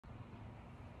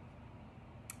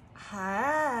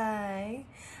Hi,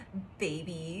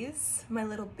 babies, my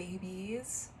little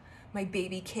babies, my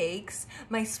baby cakes,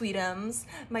 my sweetums,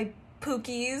 my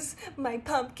pookies, my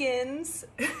pumpkins.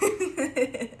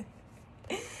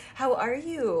 How are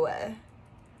you?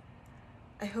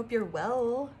 I hope you're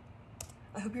well.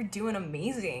 I hope you're doing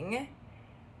amazing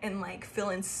and like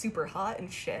feeling super hot and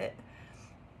shit.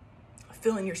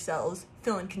 Feeling yourselves,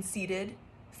 feeling conceited,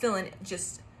 feeling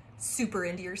just super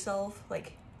into yourself.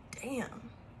 Like,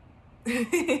 damn. All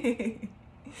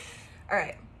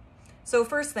right. So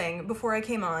first thing, before I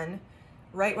came on,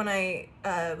 right when I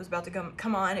was about to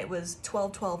come on, it was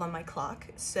 12:12 on my clock.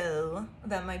 So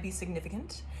that might be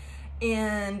significant.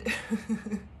 And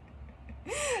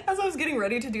as I was getting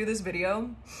ready to do this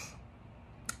video,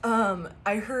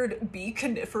 I heard be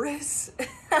coniferous.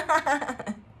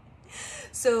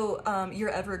 So you're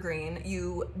evergreen.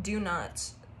 You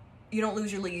don't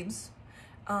lose your leaves.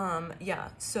 Yeah,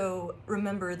 so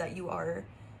remember that you are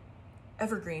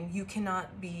evergreen. You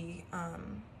cannot be,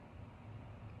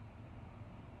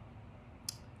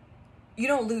 you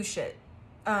don't lose shit.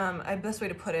 Best way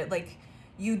to put it, like,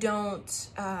 you don't,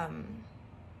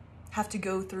 have to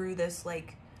go through this,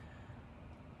 like,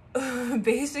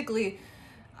 basically,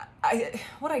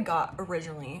 what I got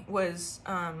originally was,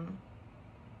 oh,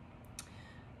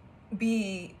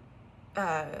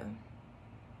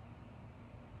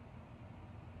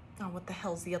 what the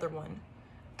hell's the other one?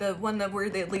 The one that where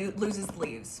they loses the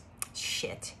leaves.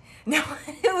 Shit. No,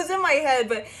 it was in my head,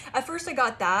 but at first I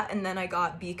got that, and then I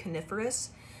got be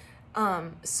coniferous.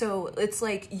 So it's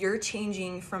like you're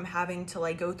changing from having to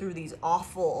like go through these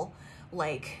awful,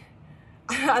 like,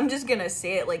 I'm just gonna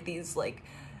say it, like these like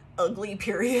ugly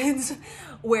periods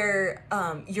where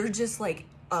you're just like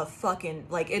a fucking,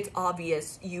 like, it's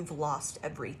obvious you've lost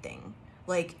everything.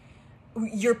 Like,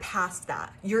 you're past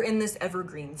that. You're in this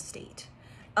evergreen state.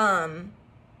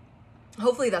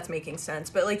 Hopefully that's making sense,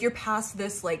 but like you're past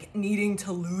this like needing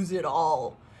to lose it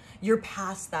all. You're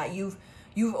past that. You've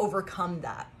overcome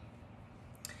that.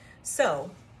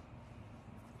 So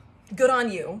good on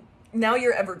you. Now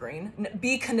you're evergreen.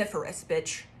 Be coniferous,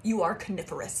 bitch. You are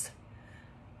coniferous.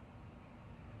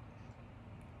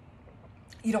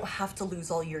 You don't have to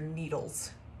lose all your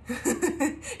needles.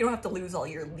 You don't have to lose all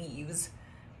your leaves.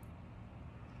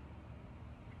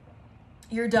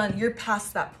 You're done. You're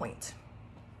past that point.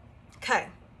 Okay.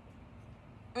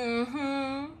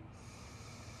 All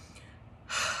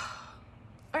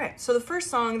right. So the first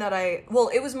song that it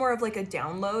was more of like a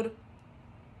download.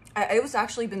 It was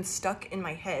actually been stuck in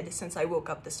my head since I woke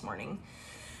up this morning.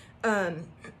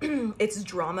 It's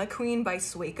Drama Queen by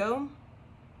Sueko.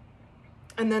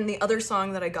 And then the other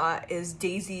song that I got is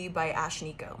Daisy by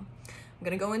Ashnikko. I'm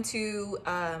going to go into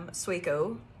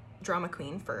Sueko, Drama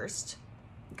Queen first.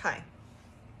 Okay.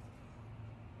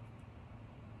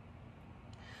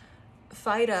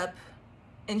 Fight up,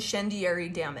 incendiary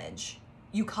damage.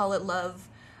 You call it love,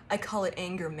 I call it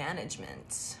anger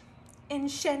management.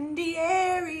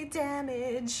 Incendiary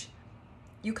damage.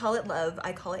 You call it love,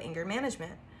 I call it anger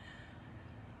management.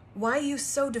 Why are you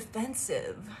so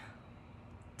defensive?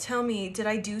 Tell me, did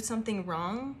I do something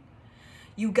wrong?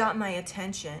 You got my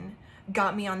attention,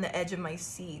 got me on the edge of my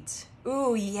seat.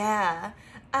 Ooh, yeah.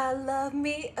 I love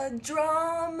me a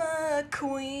drama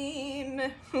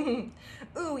queen.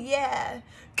 Ooh, yeah.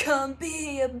 Come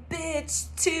be a bitch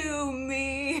to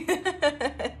me.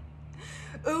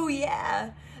 Ooh,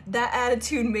 yeah. That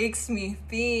attitude makes me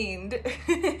fiend.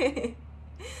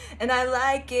 And I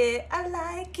like it,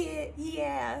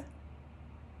 yeah.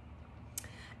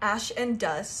 Ash and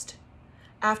dust,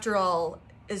 after all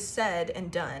is said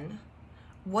and done.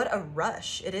 What a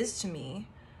rush it is to me.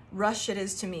 Rush it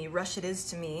is to me, rush it is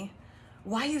to me.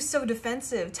 Why are you so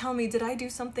defensive? Tell me, did I do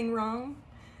something wrong?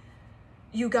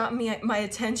 You got me, my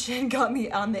attention, got me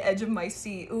on the edge of my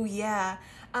seat. Ooh, yeah,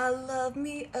 I love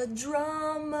me a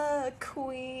drama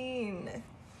queen.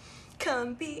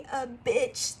 Come be a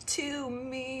bitch to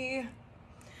me.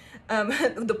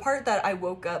 The part that I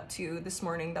woke up to this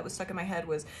morning that was stuck in my head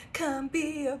was, come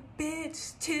be a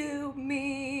bitch to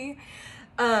me.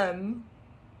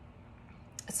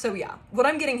 So yeah, what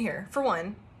I'm getting here, for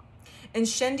one,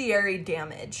 incendiary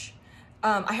damage.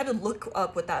 I had to look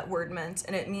up what that word meant,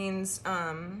 and it means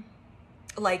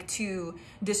like to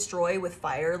destroy with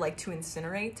fire, like to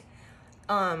incinerate.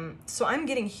 So I'm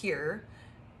getting here,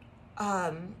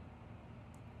 so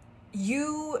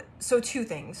two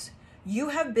things. You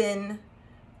have been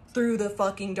through the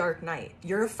fucking dark night.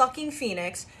 You're a fucking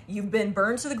phoenix. You've been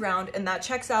burned to the ground, and that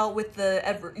checks out with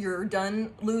you're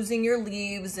done losing your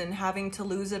leaves and having to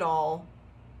lose it all.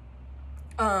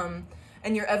 And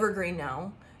you're evergreen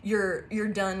now. You're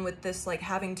done with this, like,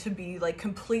 having to be, like,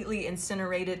 completely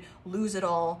incinerated, lose it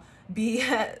all, be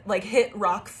like hit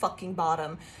rock fucking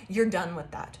bottom. You're done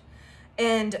with that.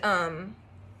 And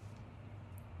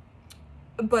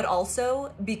but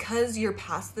also, because you're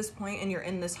past this point and you're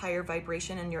in this higher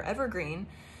vibration and you're evergreen,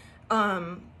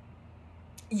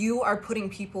 you are putting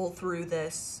people through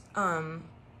this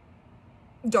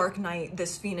dark night,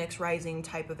 this phoenix rising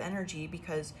type of energy,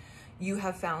 because you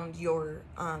have found your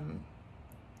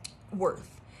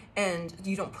worth and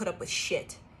you don't put up with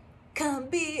shit. Come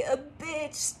be a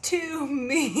bitch to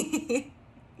me.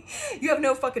 You have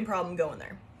no fucking problem going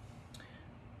there.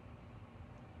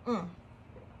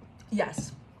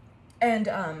 Yes. And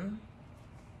I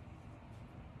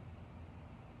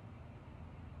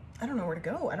don't know where to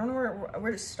go. I don't know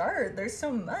where to start. There's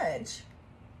so much.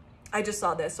 I just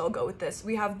saw this, so I'll go with this.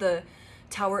 We have the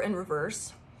Tower in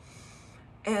reverse.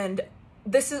 And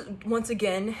this is, once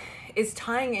again, is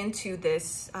tying into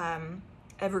this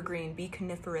evergreen, be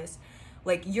coniferous.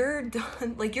 Like, you're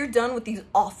done with these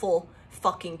awful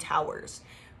fucking towers.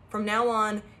 From now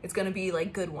on, it's gonna be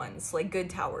like good ones, like good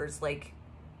towers. Like,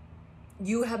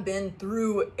 you have been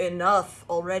through enough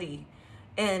already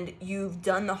and you've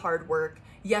done the hard work.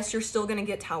 Yes, you're still gonna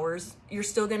get towers. You're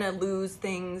still gonna lose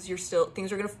things.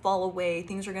 Things are gonna fall away.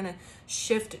 Things are gonna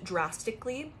shift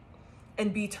drastically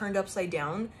and be turned upside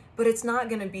down. But it's not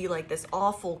gonna be like this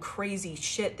awful, crazy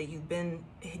shit that you've been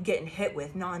getting hit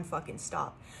with non-fucking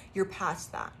stop. You're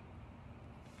past that.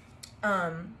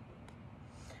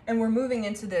 And we're moving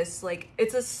into this, like,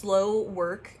 it's a slow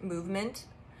work movement.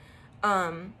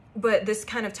 But this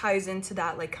kind of ties into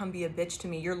that, like, come be a bitch to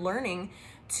me. You're learning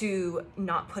to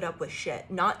not put up with shit,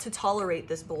 not to tolerate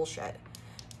this bullshit.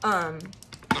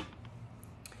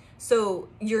 So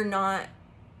you're not,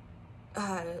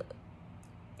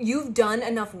 you've done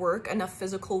enough work, enough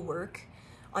physical work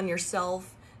on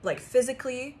yourself, like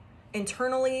physically,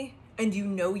 internally, and you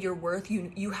know your worth.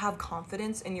 You have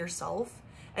confidence in yourself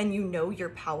and you know your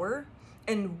power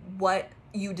and what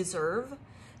you deserve.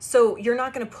 So you're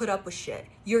not going to put up with shit.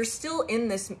 You're still in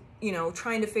this, you know,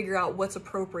 trying to figure out what's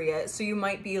appropriate. So you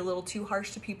might be a little too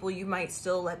harsh to people. You might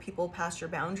still let people pass your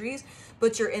boundaries,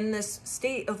 but you're in this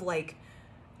state of like,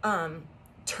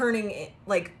 turning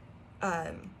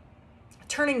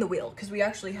the wheel. Cause we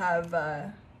actually have,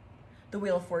 the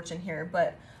Wheel of Fortune here,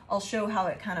 but I'll show how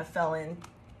it kind of fell in.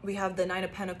 We have the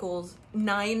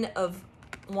Nine of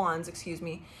Wands, excuse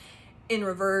me, in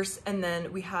reverse. And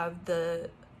then we have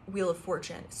the Wheel of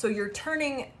Fortune. So you're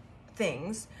turning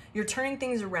things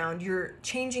around, you're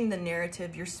changing the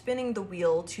narrative, you're spinning the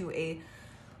wheel to a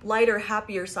lighter,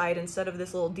 happier side instead of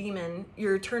this little demon.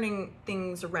 You're turning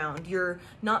things around. You're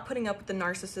not putting up with the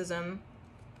narcissism.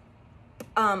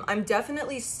 I'm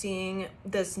definitely seeing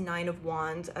this Nine of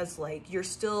Wands as like, you're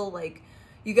still like,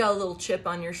 you got a little chip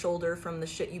on your shoulder from the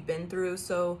shit you've been through.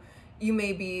 So you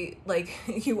may be like,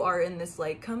 you are in this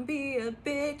like, come be a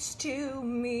bitch to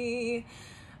me.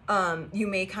 You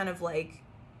may kind of like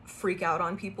freak out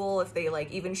on people if they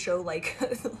like even show like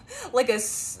like a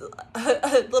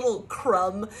little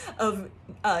crumb of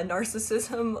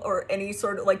narcissism or any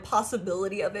sort of like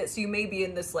possibility of it. So you may be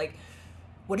in this like,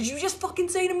 what did you just fucking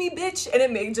say to me, bitch? And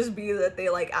it may just be that they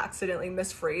like accidentally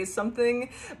misphrase something,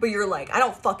 but you're like, I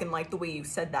don't fucking like the way you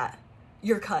said that.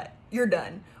 You're cut. You're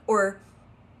done. Or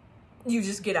you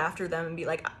just get after them and be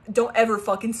like, don't ever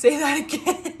fucking say that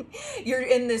again. You're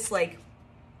in this like,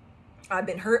 I've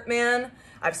been hurt, man.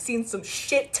 I've seen some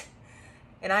shit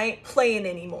and I ain't playing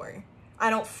anymore. I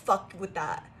don't fuck with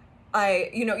that.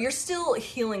 You're still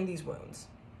healing these wounds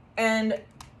and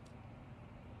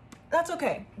that's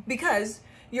okay because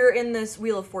you're in this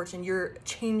Wheel of Fortune. You're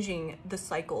changing the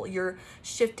cycle. You're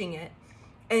shifting it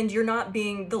and you're not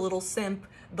being the little simp,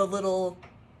 the little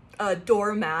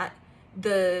doormat,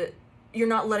 you're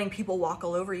not letting people walk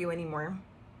all over you anymore.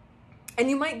 And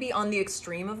you might be on the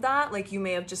extreme of that. Like you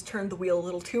may have just turned the wheel a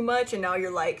little too much and now you're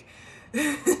like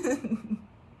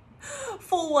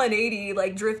full 180,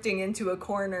 like drifting into a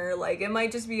corner. Like it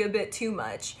might just be a bit too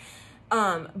much.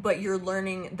 But you're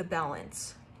learning the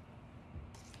balance.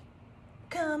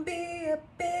 Come be a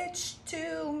bitch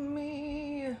to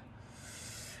me.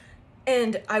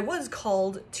 And I was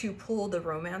called to pull the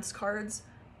romance cards.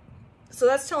 So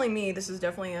that's telling me this is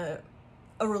definitely a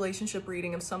relationship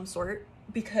reading of some sort.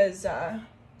 Because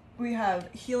we have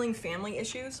healing family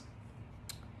issues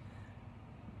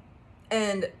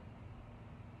and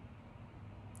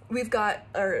we've got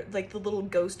like the little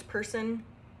ghost person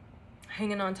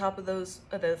hanging on top of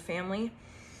the family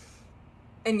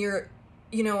and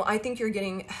I think you're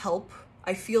getting help.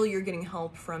 I feel you're getting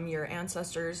help from your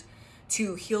ancestors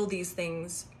to heal these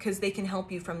things, because they can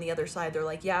help you from the other side. They're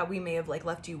like, yeah, we may have like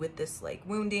left you with this like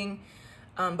wounding,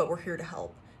 but we're here to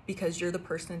help because you're the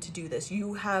person to do this.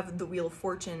 You have the Wheel of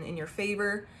Fortune in your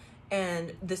favor,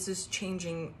 and this is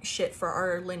changing shit for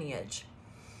our lineage.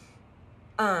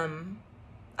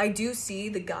 I do see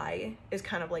the guy is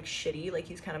kind of like shitty, like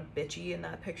he's kind of bitchy in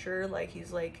that picture. Like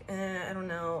he's like, I don't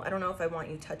know if I want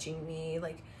you touching me.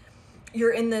 Like,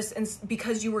 you're in this, and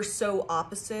because you were so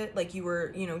opposite, like you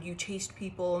were, you know, you chased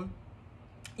people,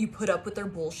 you put up with their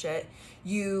bullshit,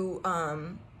 you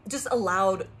just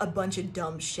allowed a bunch of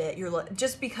dumb shit. You're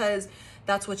just because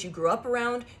that's what you grew up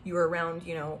around. You were around,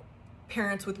 you know,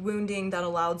 parents with wounding that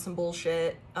allowed some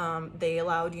bullshit. They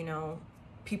allowed, you know,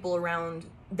 people around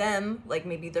them, like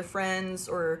maybe their friends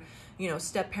or, you know,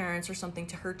 step parents or something,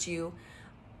 to hurt you,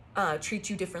 treat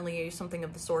you differently, something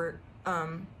of the sort.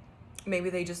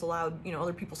 Maybe they just allowed, you know,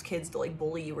 other people's kids to like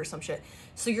bully you or some shit.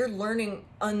 So you're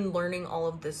unlearning all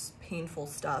of this painful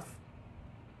stuff.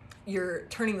 You're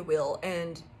turning the wheel,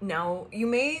 and now you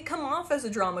may come off as a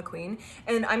drama queen.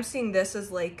 And I'm seeing this as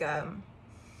like,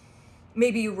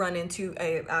 maybe you run into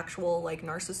a actual like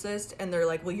narcissist, and they're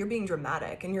like, well, you're being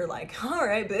dramatic. And you're like, all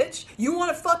right, bitch, you want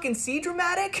to fucking see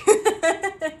dramatic?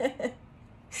 It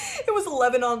was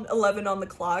 11 on the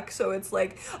clock. So it's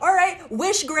like, all right,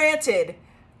 wish granted.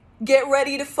 Get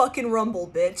ready to fucking rumble,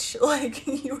 bitch. Like,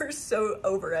 you are so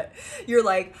over it. You're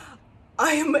like,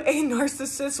 I am a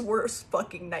narcissist's worst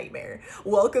fucking nightmare.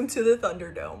 Welcome to the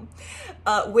Thunderdome.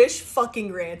 Wish fucking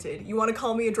granted. You want to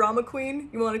call me a drama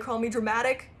queen? You want to call me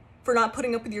dramatic for not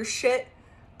putting up with your shit?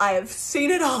 I have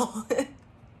seen it all.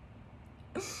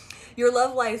 Your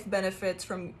love life benefits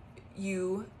from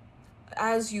you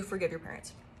as you forgive your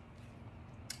parents.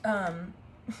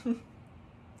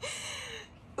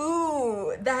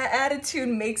 Ooh, that attitude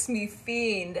makes me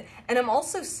fiend. And I'm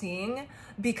also seeing,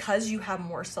 because you have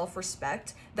more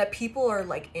self-respect, that people are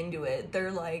like into it.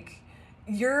 They're like,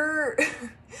 it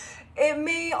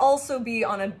may also be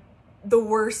on the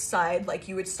worst side. Like,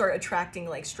 you would start attracting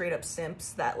like straight up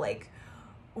simps that like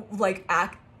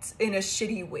act in a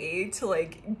shitty way to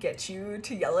like get you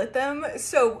to yell at them.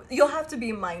 So you'll have to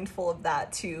be mindful of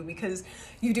that too, because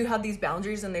you do have these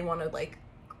boundaries, and they want to like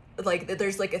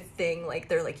there's like a thing, like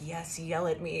they're like, yes, yell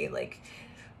at me, like,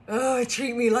 oh,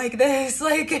 treat me like this,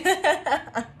 like.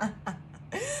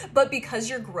 But because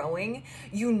you're growing,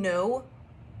 you know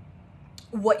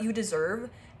what you deserve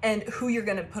and who you're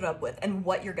gonna put up with and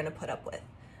what you're gonna put up with.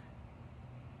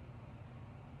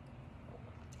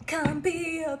 Come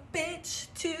be a bitch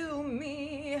to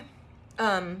me.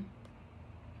 And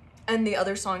the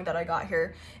other song that I got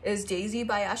here is Daisy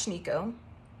by Ashniko.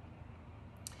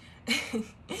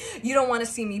 You don't want to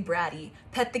see me bratty.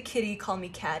 Pet the kitty, call me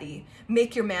catty.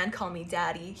 Make your man call me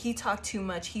daddy. He talk too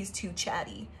much, he's too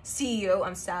chatty. CEO,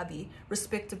 I'm savvy.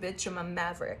 Respect a bitch, I'm a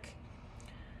maverick.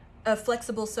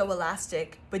 Flexible, so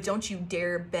elastic, but don't you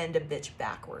dare bend a bitch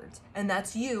backwards. And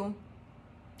that's you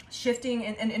shifting.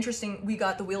 And interesting, we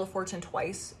got the Wheel of Fortune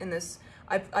twice in this.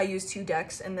 I used 2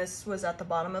 decks, and this was at the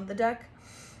bottom of the deck,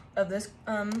 of this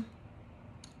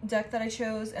deck that I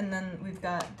chose, and then we've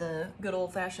got the good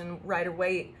old-fashioned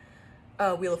Rider-Waite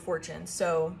Wheel of Fortune.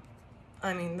 So,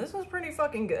 I mean, this is pretty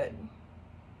fucking good.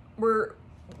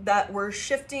 We're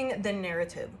shifting the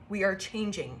narrative. We are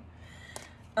changing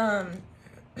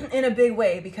in a big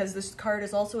way, because this card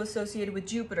is also associated with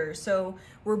Jupiter. So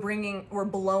we're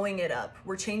blowing it up.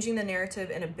 We're changing the narrative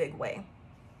in a big way.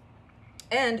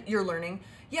 And you're learning,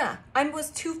 yeah, I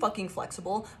was too fucking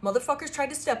flexible. Motherfuckers tried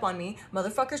to step on me.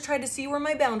 Motherfuckers tried to see where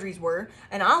my boundaries were.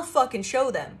 And I'll fucking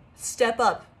show them. Step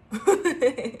up.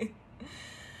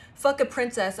 Fuck a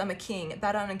princess, I'm a king.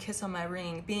 Bow down and kiss on my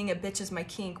ring. Being a bitch is my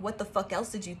kink. What the fuck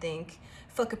else did you think?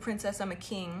 Fuck a princess, I'm a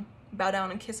king. Bow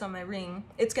down and kiss on my ring.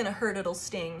 It's gonna hurt, it'll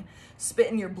sting.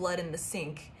 Spit in your blood in the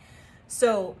sink.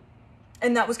 So,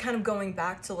 and that was kind of going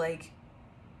back to like,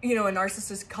 you know, a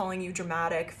narcissist calling you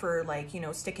dramatic for like, you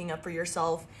know, sticking up for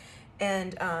yourself.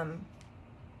 And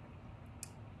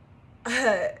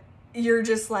you're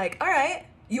just like, all right,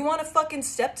 you want to fucking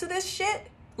step to this shit?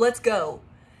 Let's go.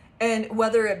 And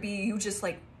whether it be you just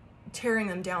like tearing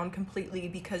them down completely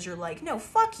because you're like, no,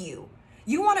 fuck you.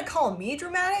 You want to call me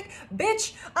dramatic?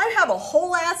 Bitch, I have a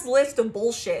whole ass list of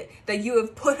bullshit that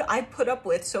I put up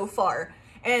with so far.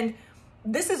 And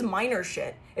this is minor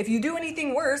shit. If you do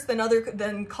anything worse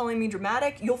than calling me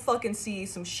dramatic, you'll fucking see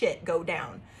some shit go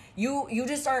down. You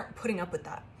just aren't putting up with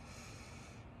that.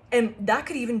 And that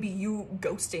could even be you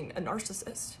ghosting a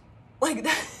narcissist. Like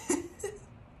that.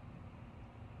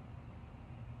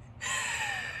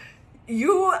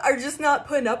 You are just not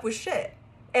putting up with shit.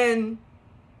 And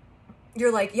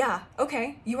you're like, yeah,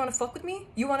 okay, you want to fuck with me?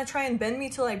 You want to try and bend me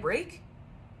till I break?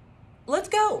 Let's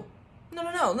go.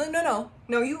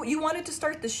 No, you wanted to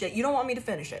start this shit. You don't want me to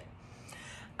finish it.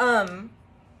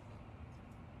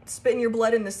 Spitting your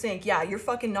blood in the sink. Yeah, you're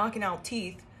fucking knocking out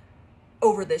teeth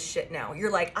over this shit now.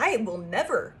 You're like, I will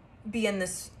never be in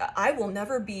this, I will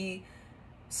never be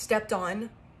stepped on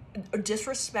or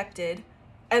disrespected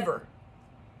ever.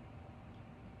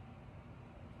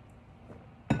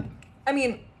 I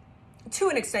mean, to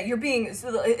an extent, you're being,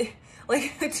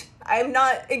 like, I'm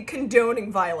not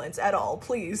condoning violence at all.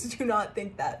 Please do not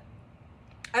think that.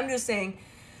 I'm just saying,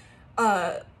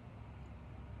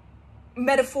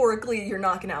 metaphorically, you're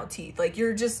knocking out teeth. Like,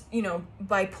 you're just, you know,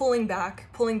 by pulling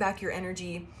back your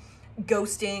energy,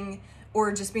 ghosting,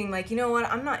 or just being like, you know what,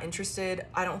 I'm not interested.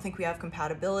 I don't think we have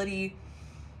compatibility.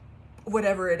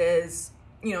 Whatever it is,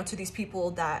 you know, to these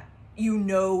people that you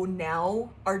know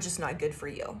now are just not good for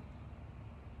you.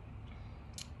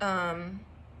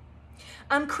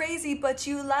 I'm crazy, but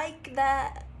you like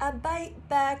that. I bite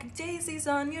back, daisies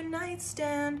on your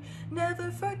nightstand. Never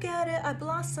forget it, I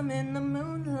blossom in the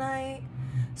moonlight.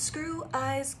 Screw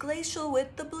eyes, glacial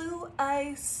with the blue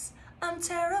ice. I'm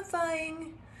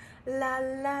terrifying, la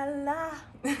la la.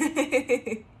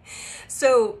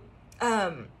 So,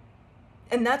 and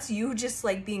that's you just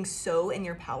like being so in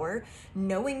your power,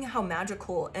 knowing how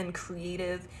magical and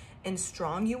creative and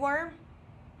strong you are.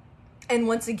 And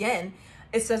once again,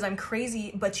 it says, I'm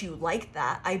crazy, but you like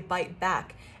that. I bite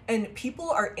back. And people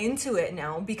are into it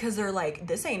now because they're like,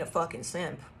 this ain't a fucking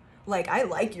simp. Like, I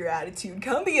like your attitude.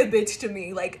 Come be a bitch to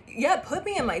me. Like, yeah, put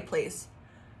me in my place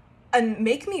and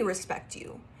make me respect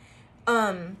you.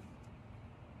 I'm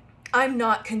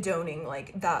not condoning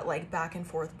like that, like back and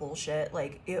forth bullshit,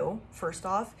 like, ew, first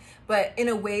off, but in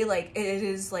a way, like, it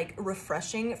is like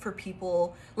refreshing for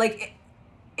people, like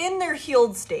in their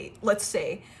healed state, let's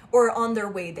say, or on their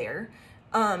way there.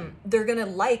 They're gonna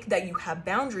like that you have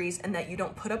boundaries and that you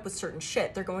don't put up with certain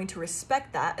shit. They're going to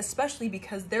respect that, especially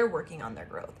because they're working on their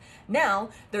growth. Now,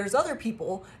 there's other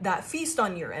people that feast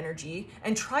on your energy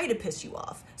and try to piss you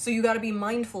off. So you gotta be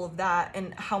mindful of that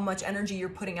and how much energy you're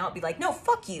putting out. Be like, no,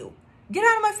 fuck you. Get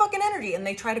out of my fucking energy. And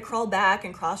they try to crawl back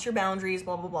and cross your boundaries,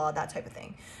 blah, blah, blah, that type of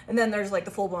thing. And then there's like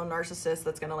the full-blown narcissist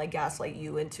that's gonna like gaslight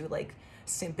you into like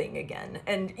simping again,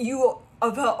 and you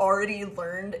have already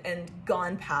learned and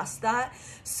gone past that,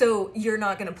 so you're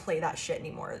not gonna play that shit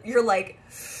anymore. You're like,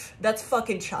 that's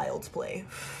fucking child's play.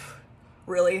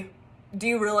 Really? Do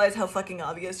you realize how fucking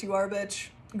obvious you are, bitch?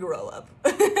 Grow up.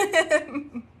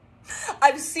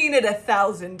 I've seen it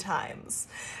 1,000 times.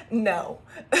 No.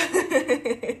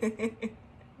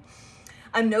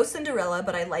 I'm no Cinderella,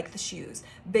 but I like the shoes.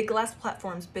 Big glass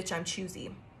platforms, bitch, I'm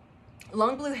choosy.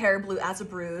 Long blue hair, blue as a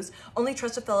bruise. Only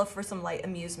trust a fella for some light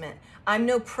amusement. I'm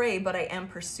no prey, but I am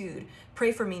pursued.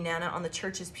 Pray for me, Nana, on the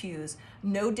church's pews.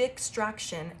 No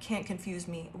distraction, can't confuse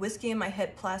me. Whiskey in my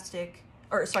hip,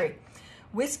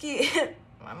 whiskey,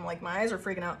 I'm like, my eyes are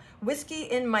freaking out. Whiskey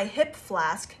in my hip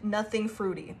flask, nothing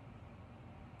fruity.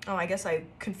 Oh, I guess I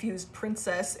confused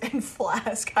princess and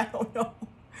flask. I don't know.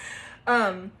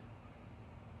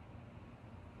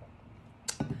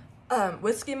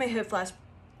 Whiskey in my hip flask,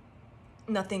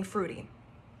 nothing fruity.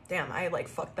 Damn, I like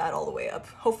fucked that all the way up.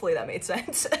 Hopefully that made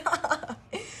sense.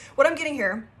 What I'm getting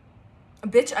here,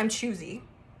 bitch, I'm choosy.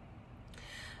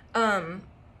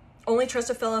 Only trust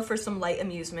a fellow for some light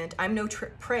amusement. I'm no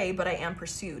prey, but I am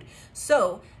pursued.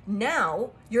 So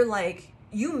now you're like,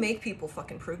 you make people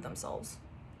fucking prove themselves.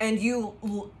 And you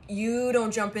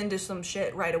don't jump into some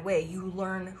shit right away. You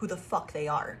learn who the fuck they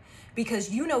are. Because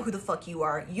you know who the fuck you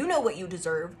are. You know what you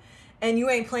deserve. And you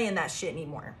ain't playing that shit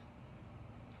anymore.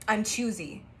 I'm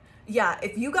choosy. Yeah,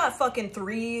 if you got fucking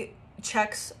 3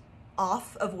 checks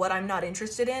off of what I'm not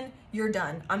interested in, you're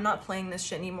done. I'm not playing this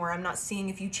shit anymore. I'm not seeing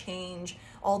if you change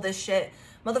all this shit.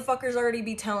 Motherfuckers already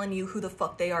be telling you who the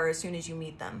fuck they are as soon as you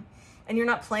meet them. And you're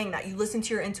not playing that. You listen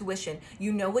to your intuition.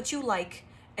 You know what you like,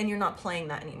 and you're not playing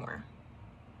that anymore.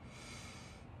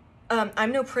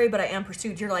 I'm no prey, but I am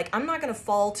pursued. You're like, I'm not gonna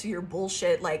fall to your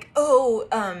bullshit. Like,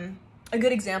 a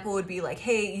good example would be like,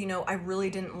 hey, you know, I really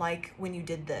didn't like when you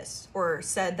did this, or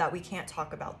said that we can't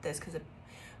talk about this because it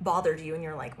bothered you. And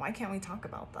you're like, why can't we talk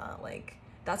about that? Like,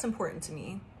 that's important to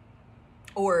me.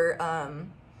 Or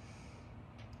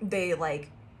they like,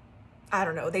 I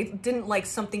don't know, they didn't like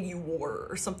something you wore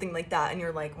or something like that. And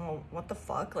you're like, well, what the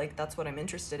fuck? Like, that's what I'm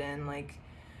interested in. Like,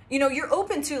 you know, you're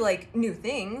open to like new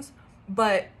things,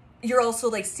 but you're also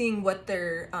like seeing what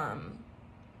their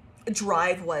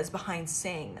drive was behind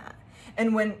saying that.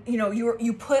 And when, you know,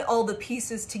 you put all the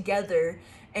pieces together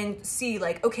and see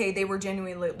like, okay, they were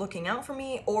genuinely looking out for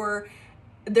me, or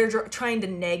they're trying to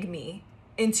nag me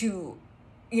into,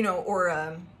 you know,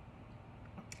 or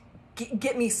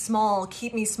get me small,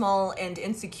 keep me small and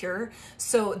insecure,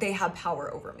 so they have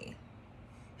power over me.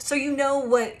 So you know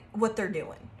what they're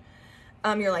doing.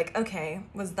 You're like, okay,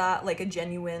 was that like a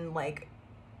genuine, like,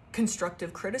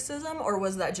 constructive criticism, or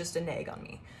was that just a nag on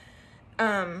me?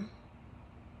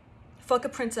 Fuck a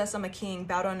princess, I'm a king.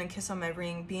 Bow down and kiss on my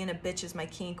ring. Being a bitch is my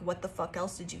kink. What the fuck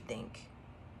else did you think?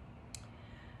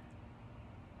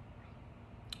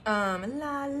 La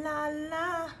la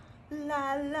la,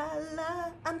 la la la,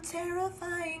 I'm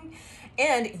terrifying.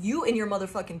 And you in your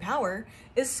motherfucking power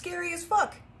is scary as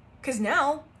fuck. Cause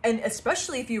now, and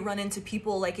especially if you run into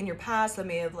people like in your past that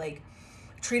may have like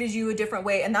treated you a different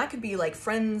way, and that could be like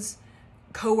friends,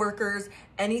 coworkers,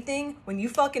 anything. When you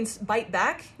fucking bite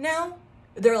back now,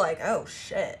 they're like, oh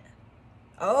shit,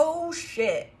 oh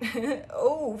shit,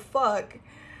 oh fuck.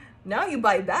 Now you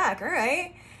bite back, all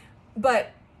right?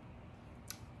 But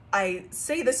I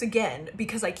say this again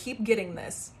because I keep getting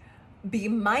this. Be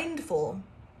mindful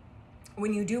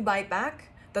when you do bite back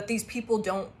that these people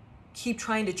don't keep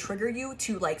trying to trigger you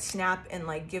to like snap and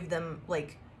like give them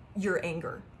like your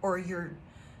anger or your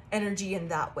energy in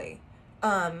that way.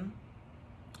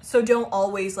 So don't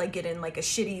always like get in like a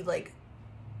shitty, like,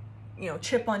 you know,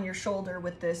 chip on your shoulder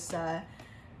with this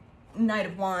Nine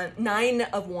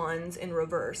of Wands in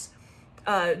reverse.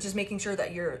 Just making sure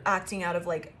that you're acting out of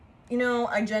like, you know,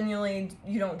 I genuinely,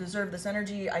 you don't deserve this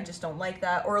energy. I just don't like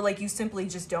that. Or like you simply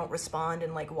just don't respond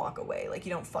and like walk away. Like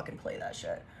you don't fucking play that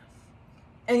shit.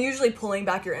 And usually pulling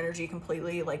back your energy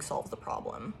completely like solves the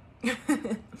problem.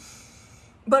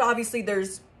 But obviously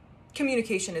there's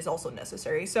communication is also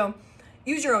necessary. So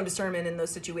use your own discernment in those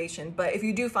situations. But if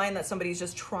you do find that somebody's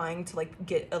just trying to like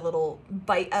get a little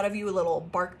bite out of you, a little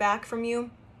bark back from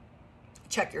you,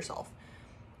 check yourself.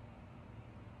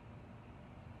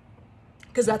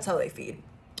 Because that's how they feed.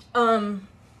 Where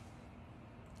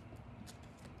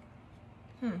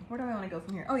do I want to go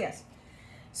from here? Oh, yes.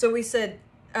 So we said,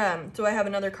 so I have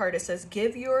another card. It says,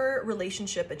 give your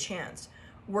relationship a chance.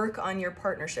 Work on your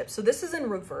partnership. So this is in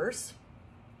reverse.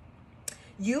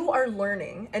 You are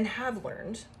learning and have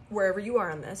learned, wherever you are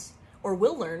on this, or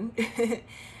will learn.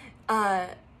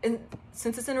 And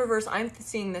since it's in reverse, I'm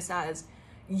seeing this as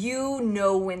you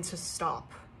know when to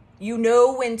stop. You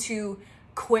know when to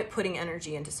quit putting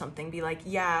energy into something. Be like,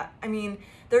 yeah, I mean,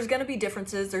 there's going to be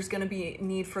differences. There's going to be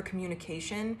need for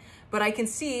communication, but I can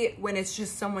see when it's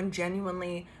just someone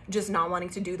genuinely just not wanting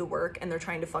to do the work and they're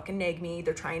trying to fucking nag me.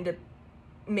 They're trying to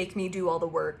make me do all the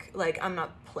work. Like, I'm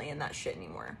not playing that shit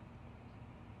anymore.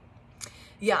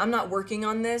 Yeah, I'm not working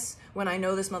on this when I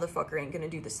know this motherfucker ain't going to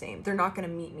do the same. They're not going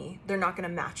to meet me. They're not going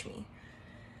to match me.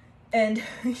 And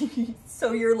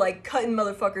so you're like cutting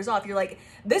motherfuckers off. You're like,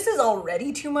 this is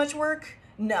already too much work.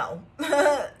 No,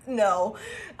 no,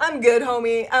 I'm good,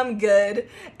 homie. I'm good.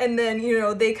 And then, you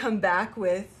know, they come back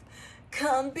with,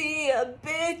 come be a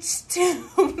bitch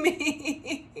to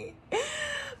me.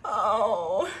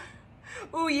 Oh,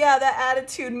 yeah, that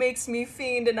attitude makes me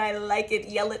fiend and I like it.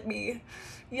 Yell at me,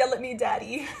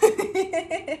 daddy.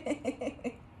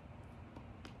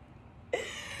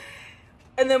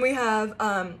 And then we have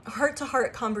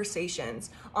heart-to-heart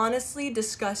conversations. Honestly,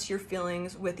 discuss your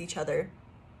feelings with each other.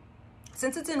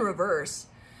 Since it's in reverse,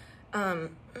 oh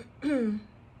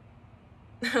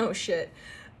shit.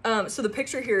 So the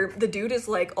picture here, the dude is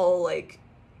like all like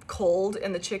cold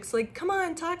and the chick's like, come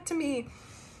on, talk to me.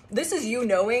 This is you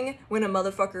knowing when a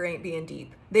motherfucker ain't being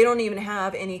deep. They don't even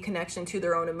have any connection to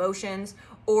their own emotions,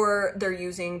 or they're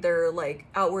using their like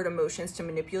outward emotions to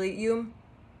manipulate you.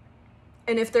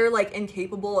 And if they're like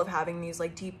incapable of having these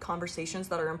like deep conversations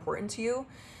that are important to you,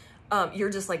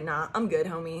 you're just like, nah, I'm good,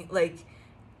 homie. Like,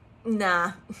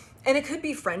 nah. And it could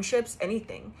be friendships,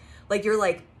 anything. Like, you're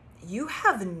like, you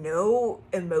have no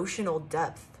emotional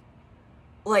depth.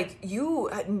 Like, you,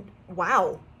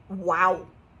 wow.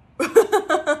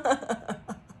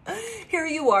 Here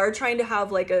you are trying to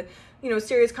have like a, you know,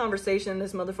 serious conversation.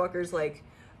 This motherfucker's like,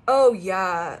 oh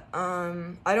yeah,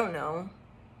 I don't know.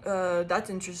 That's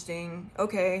interesting.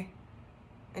 Okay.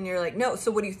 And you're like, no,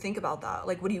 so what do you think about that?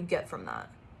 Like, what do you get from that?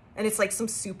 And it's like some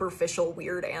superficial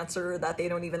weird answer that they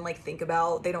don't even like think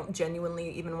about. They don't genuinely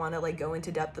even want to like go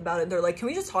into depth about it. They're like, can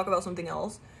we just talk about something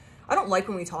else? I don't like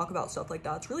when we talk about stuff like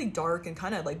that. It's really dark and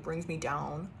kind of like brings me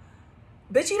down.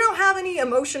 Bitch, you don't have any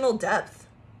emotional depth.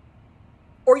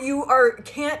 Or you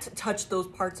can't touch those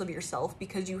parts of yourself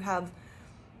because you have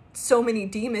so many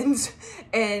demons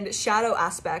and shadow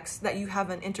aspects that you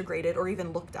haven't integrated or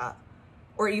even looked at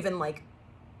or even like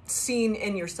seen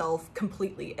in yourself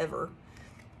completely ever.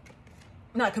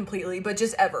 Not completely, but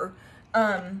just ever.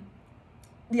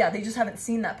 yeah, they just haven't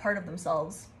seen that part of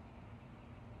themselves.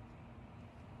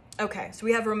 Okay, so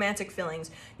we have romantic feelings.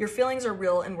 Your feelings are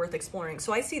real and worth exploring.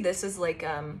 So I see this as like,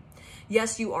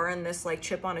 yes, you are in this like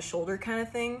chip on a shoulder kind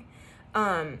of thing.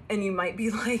 And you might be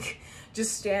like,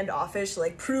 just standoffish,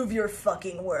 like, prove your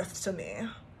fucking worth to me.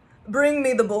 Bring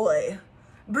me the boy.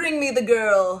 Bring me the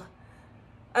girl.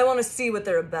 I want to see what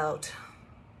they're about.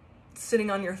 Sitting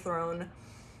on your throne.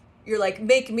 You're like,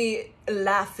 make me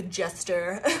laugh,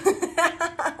 jester.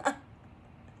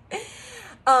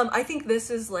 I think this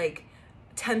is like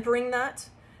tempering that.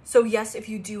 So yes, if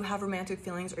you do have romantic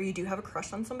feelings or you do have a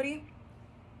crush on somebody,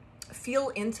 feel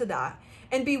into that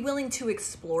and be willing to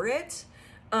explore it.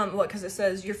 Because it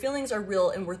says your feelings are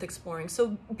real and worth exploring.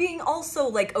 So being also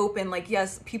like open, like,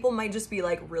 yes, people might just be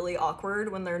like really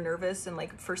awkward when they're nervous and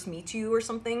like first meet you or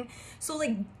something. So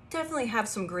like definitely have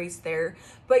some grace there,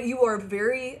 but you are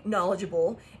very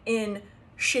knowledgeable in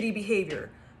shitty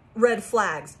behavior, red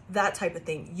flags, that type of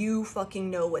thing. You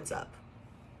fucking know what's up.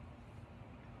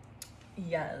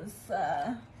 Yes.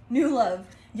 New love.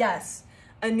 Yes.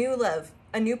 A new love.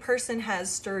 A new person has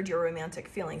stirred your romantic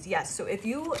feelings. Yes. So if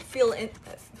you feel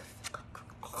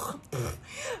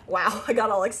wow, I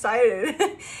got all excited.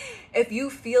 If you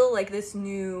feel like this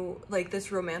new, like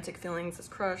this romantic feelings, this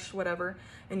crush, whatever,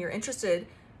 and you're interested,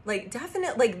 like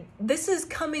definitely, like this is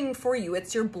coming for you.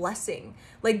 It's your blessing.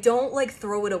 Like don't like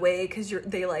throw it away because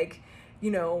they like,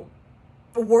 you know,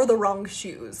 wore the wrong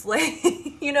shoes. Like,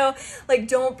 you know, like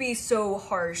don't be so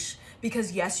harsh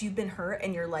because yes, you've been hurt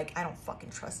and you're like, I don't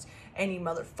fucking trust any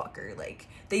motherfucker. Like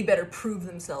they better prove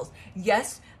themselves.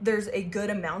 Yes, there's a good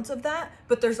amount of that,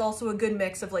 but there's also a good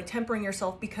mix of like tempering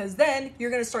yourself because then you're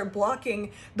going to start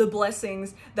blocking the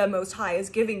blessings that Most High is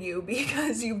giving you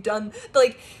because you've done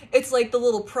like, it's like the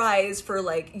little prize for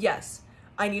like, yes,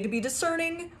 I need to be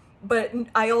discerning, but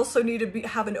I also need to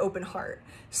have an open heart.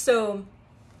 So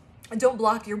don't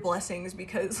block your blessings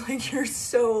because like you're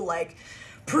so like,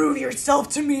 prove yourself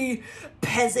to me,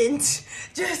 peasant.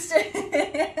 Just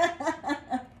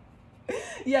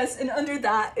yes, and under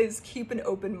that is keep an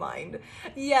open mind.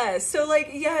 Yes, so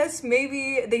like yes,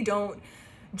 maybe they don't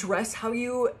dress how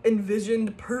you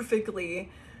envisioned perfectly,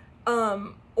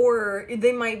 or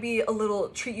they might be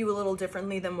treat you a little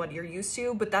differently than what you're used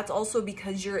to, but that's also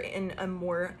because you're in a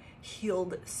more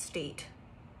healed state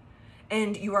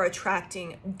and you are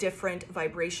attracting different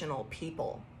vibrational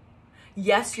people.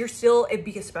 Yes, you're still,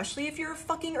 especially if you're a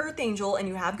fucking earth angel and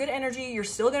you have good energy, you're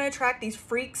still going to attract these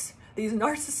freaks, these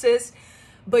narcissists,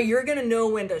 but you're going to know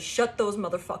when to shut those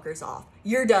motherfuckers off.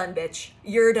 You're done, bitch.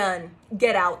 You're done.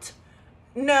 Get out.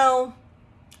 No,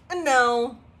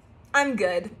 I'm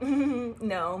good.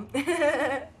 No.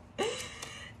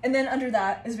 And then under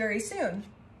that is very soon.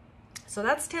 So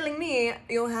that's telling me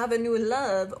you'll have a new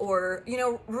love or, you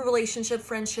know, relationship,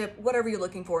 friendship, whatever you're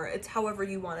looking for. It's however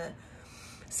you want to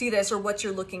see this or what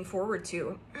you're looking forward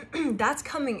to. That's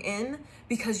coming in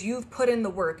because you've put in the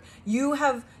work.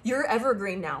 You're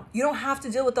evergreen now. You don't have to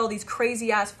deal with all these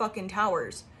crazy ass fucking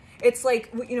towers. It's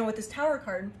like, you know, with this tower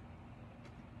card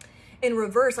in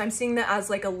reverse, I'm seeing that as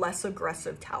like a less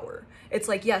aggressive tower. It's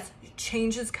like, yes,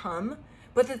 changes come,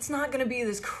 but it's not going to be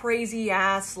this crazy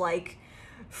ass, like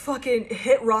fucking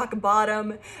hit rock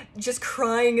bottom, just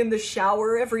crying in the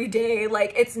shower every day.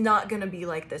 Like it's not going to be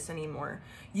like this anymore.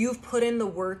 You've put in the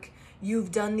work. You've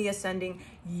done the ascending.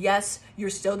 Yes, you're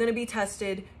still going to be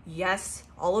tested. Yes,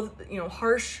 all of, you know,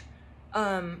 harsh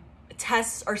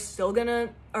tests are still going to,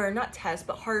 or not tests,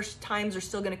 but harsh times are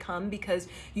still going to come because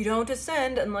you don't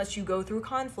ascend unless you go through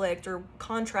conflict or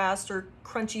contrast or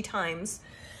crunchy times.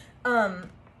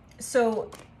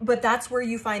 But that's where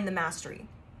you find the mastery.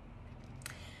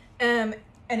 And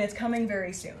it's coming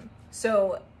very soon.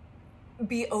 So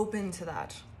be open to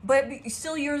that. But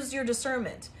still use your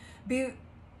discernment.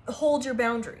 Hold your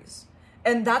boundaries.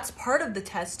 And that's part of the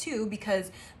test too,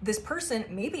 because this person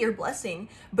may be your blessing,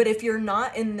 but if you're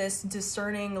not in this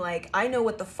discerning, like, I know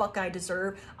what the fuck I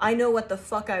deserve, I know what the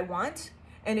fuck I want,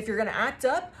 and if you're gonna act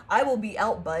up, I will be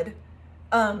out, bud.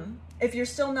 If you're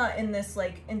still not in this,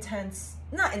 like,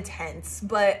 not intense,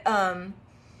 but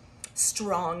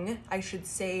strong, I should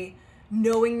say,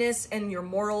 knowingness and your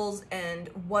morals and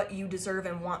what you deserve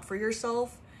and want for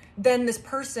yourself, then this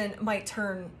person might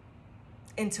turn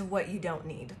into what you don't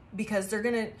need, because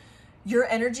your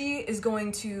energy is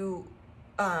going to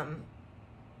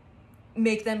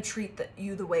make them treat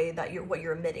you the way that what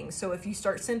you're emitting. So if you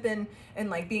start simping and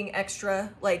like being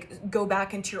extra, like go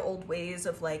back into your old ways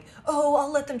of like, oh,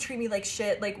 I'll let them treat me like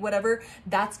shit, like whatever,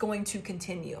 that's going to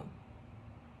continue.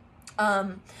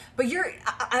 But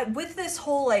with this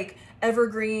whole like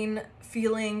evergreen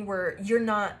feeling where you're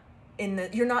not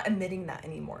you're not emitting that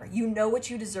anymore. You know what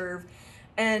you deserve,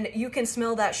 and you can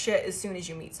smell that shit as soon as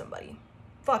you meet somebody.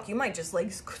 Fuck, you might just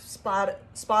like spot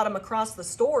them across the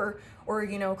store or,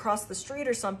 you know, across the street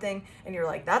or something, and you're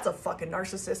like, that's a fucking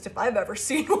narcissist if I've ever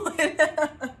seen one. You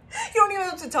don't even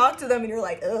have to talk to them, and you're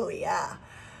like, oh yeah,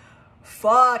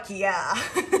 fuck yeah.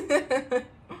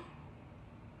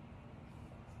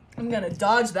 I'm gonna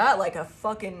dodge that like a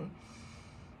fucking,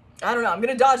 I don't know, I'm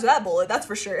gonna dodge that bullet, that's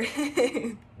for sure.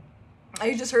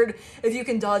 I just heard, if you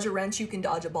can dodge a wrench, you can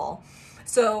dodge a ball.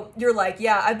 So you're like,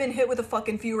 yeah, I've been hit with a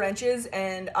fucking few wrenches,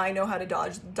 and I know how to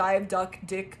dodge. Dive, duck,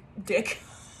 dick.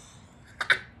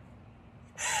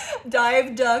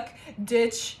 Dive, duck,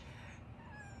 ditch,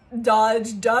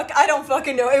 dodge, duck. I don't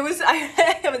fucking know.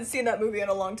 I haven't seen that movie in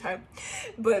a long time,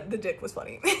 but the dick was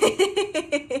funny.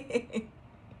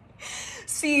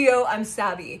 CEO, I'm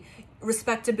savvy.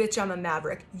 Respect a bitch, I'm a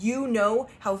maverick. You know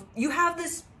how, you have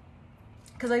this,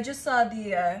 because I just saw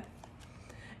the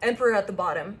Emperor at the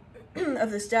bottom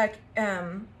of this deck,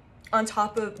 on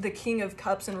top of the King of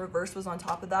Cups in reverse was on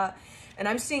top of that, and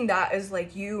I'm seeing that as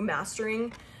like you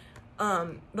mastering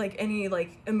like any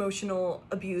like emotional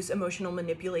abuse, emotional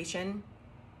manipulation.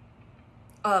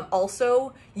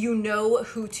 Also, you know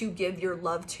who to give your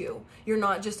love to. You're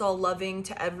not just all loving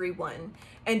to everyone,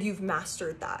 and you've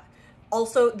mastered that.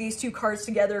 Also, these two cards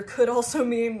together could also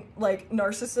mean like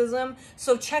narcissism,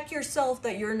 so check yourself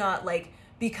that you're not like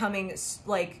becoming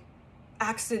like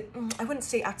I wouldn't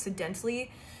say accidentally,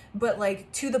 but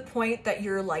like to the point that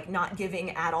you're like not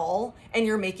giving at all and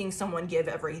you're making someone give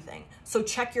everything. So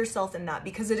check yourself in that,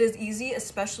 because it is easy,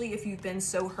 especially if you've been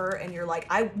so hurt and you're like,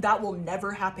 that will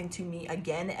never happen to me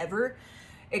again, ever.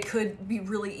 It could be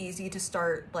really easy to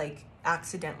start like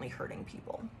accidentally hurting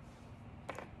people.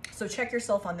 So check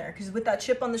yourself on there, because with that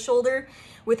chip on the shoulder,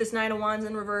 with this Nine of Wands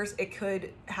in reverse, it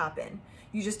could happen.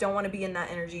 You just don't want to be in that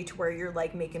energy to where you're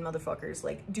like making motherfuckers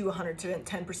like do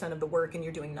 110% of the work and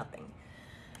you're doing nothing.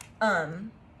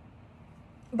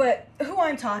 But who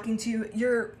I'm talking to,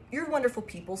 you're wonderful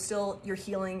people still. You're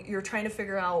healing. You're trying to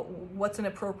figure out what's an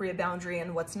appropriate boundary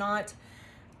and what's not.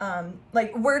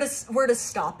 Like where to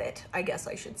stop it, I guess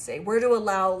I should say. Where to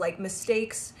allow like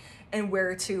mistakes, and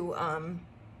where to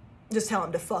just tell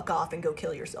him to fuck off and go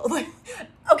kill yourself.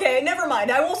 Okay, never mind.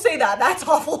 I won't say that. That's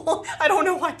awful. I don't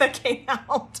know why that came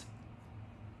out.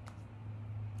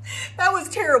 That was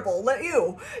terrible.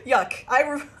 Ew. Yuck.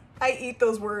 I eat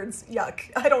those words.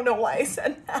 Yuck. I don't know why I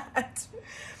said that.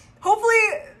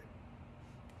 Hopefully,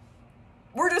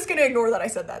 we're just going to ignore that I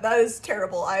said that. That is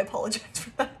terrible. I apologize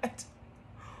for that.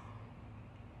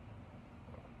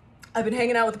 I've been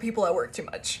hanging out with the people at work too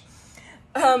much.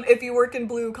 If you work in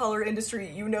blue collar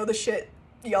industry, you know the shit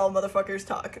y'all motherfuckers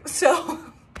talk. So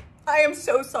I am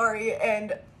so sorry,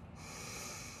 and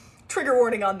trigger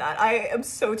warning on that. I am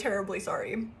so terribly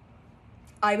sorry.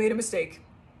 I made a mistake,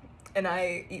 and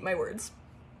I eat my words.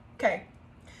 Okay.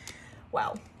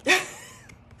 Wow.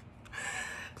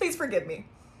 Please forgive me.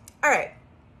 All right.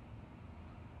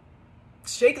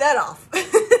 Shake that off.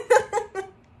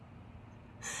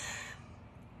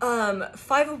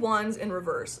 Five of Wands in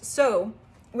reverse. So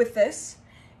with this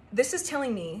is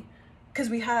telling me, because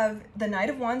we have the Knight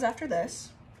of Wands after this.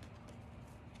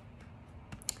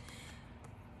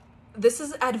 This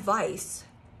is advice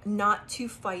not to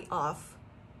fight off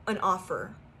an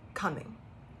offer coming.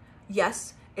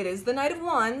 Yes, it is the Knight of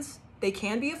Wands. They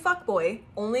can be a fuckboy,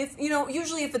 only if, you know,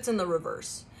 usually if it's in the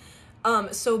reverse.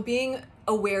 So being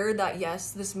aware that,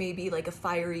 yes, this may be like a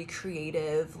fiery,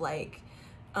 creative, like,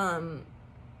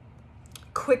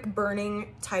 quick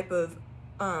burning type of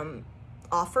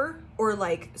offer, or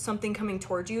like something coming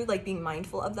towards you, like being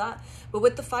mindful of that. But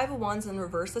with the Five of Wands in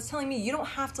reverse, that's telling me you don't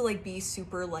have to like be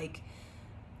super like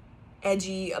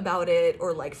edgy about it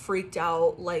or like freaked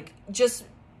out, like just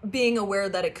being aware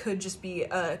that it could just be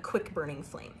a quick burning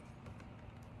flame.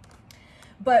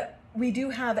 But we do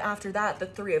have after that the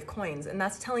Three of Coins, and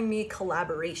that's telling me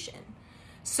collaboration.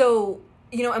 So,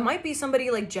 you know, it might be somebody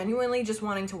like genuinely just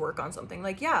wanting to work on something.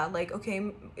 Like, yeah, like,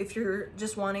 okay, if you're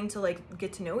just wanting to like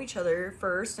get to know each other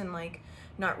first and like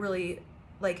not really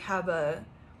like have a,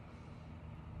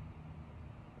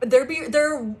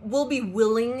 there will be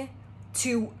willing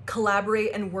to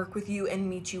collaborate and work with you and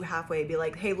meet you halfway. Be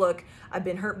like, hey, look, I've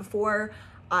been hurt before.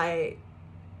 I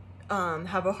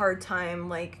have a hard time,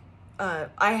 like,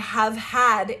 I have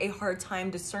had a hard time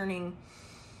discerning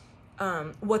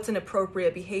what's an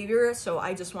appropriate behavior. So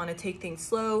I just want to take things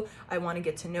slow. I want to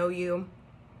get to know you.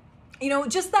 You know,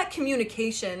 just that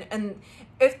communication. And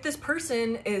if this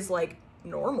person is like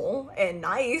normal and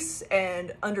nice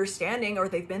and understanding, or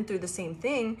they've been through the same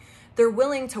thing, they're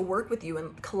willing to work with you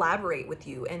and collaborate with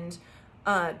you and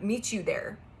meet you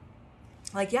there.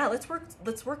 Like, yeah, let's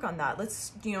work on that.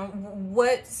 Let's, you know,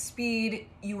 what speed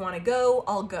you want to go,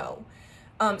 I'll go.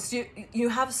 So you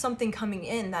have something coming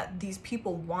in that these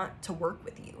people want to work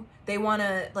with you. They want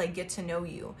to like get to know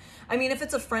you. I mean, if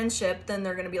it's a friendship, then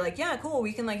they're going to be like, yeah, cool.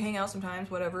 We can like hang out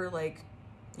sometimes, whatever. Like,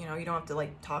 you know, you don't have to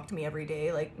like talk to me every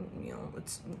day. Like, you know,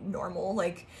 it's normal.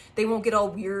 Like, they won't get all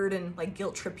weird and like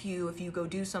guilt trip you if you go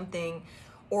do something.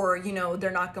 Or, you know,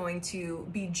 they're not going to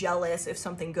be jealous if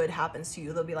something good happens to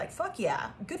you. They'll be like, fuck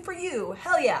yeah, good for you.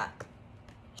 Hell yeah.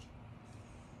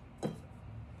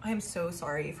 I am so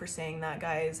sorry for saying that,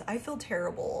 guys. I feel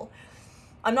terrible.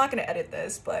 I'm not going to edit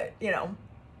this, but, you know,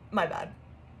 my bad.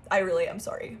 I really am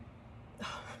sorry.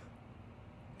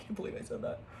 Can't believe I said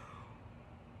that.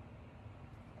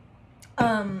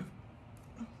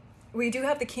 We do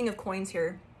have the King of Coins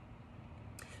here.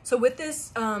 So with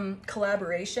this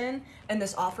collaboration and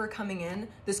this offer coming in,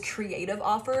 this creative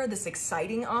offer, this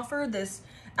exciting offer, this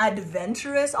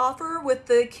adventurous offer with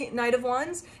the Knight of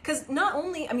Wands, because not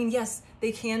only, I mean, yes,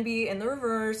 they can be in the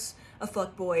reverse a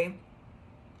fuckboy,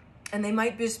 and they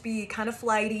might just be kind of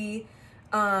flighty,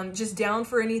 just down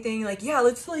for anything. Like, yeah,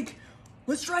 let's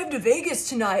drive to Vegas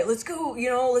tonight. Let's go, you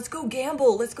know, let's go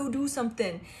gamble. Let's go do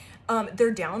something.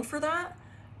 They're down for that.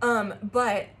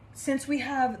 But since we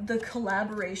have the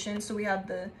collaboration, so we have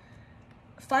the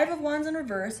Five of Wands in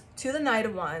reverse to the Knight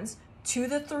of Wands to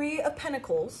the Three of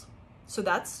Pentacles. So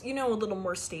that's, you know, a little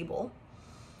more stable.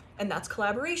 And that's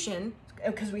collaboration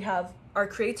because we have our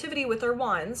creativity with our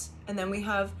wands. And then we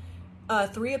have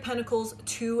Three of Pentacles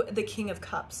to the King of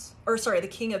Cups, or sorry, the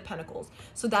King of Pentacles.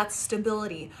 So that's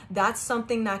stability. That's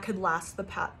something that could last oh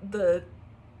my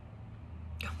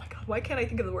God, why can't I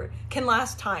think of the word? Can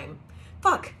last time.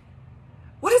 Fuck.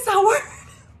 What is that word?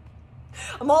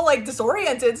 I'm all like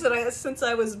disoriented since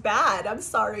I was bad. I'm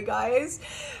sorry, guys.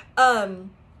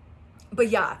 But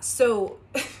yeah, so,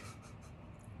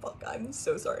 fuck, I'm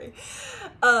so sorry.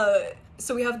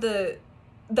 So we have that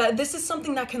this is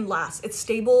something that can last. It's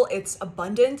stable, it's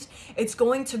abundant, it's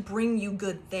going to bring you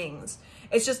good things.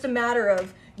 It's just a matter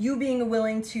of you being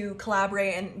willing to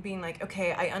collaborate and being like,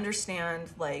 okay, I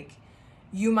understand, like,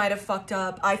 you might have fucked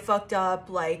up, I fucked up,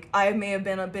 like, I may have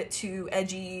been a bit too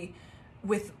edgy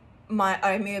with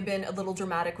I may have been a little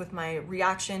dramatic with my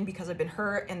reaction because I've been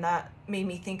hurt, and that made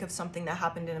me think of something that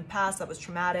happened in the past that was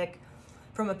traumatic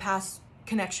from a past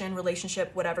connection,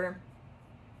 relationship, whatever.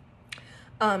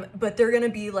 But they're gonna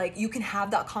be like, you can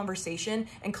have that conversation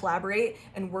and collaborate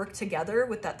and work together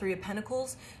with that Three of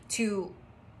Pentacles to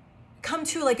come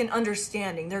to like an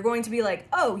understanding. They're going to be like,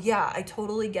 oh yeah, I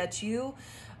totally get you.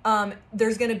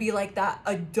 There's gonna be like that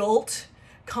adult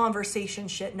conversation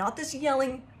shit, not this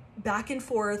yelling back and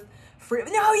forth.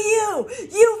 No,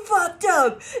 you fucked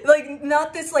up. Like,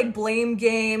 not this like blame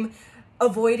game,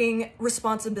 avoiding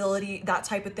responsibility, that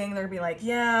type of thing. They're gonna be like,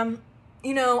 yeah,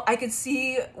 you know, I could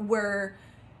see where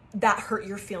that hurt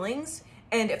your feelings.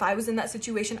 And if I was in that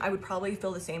situation, I would probably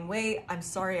feel the same way. I'm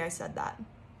sorry I said that.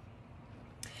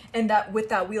 And that with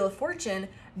that Wheel of Fortune,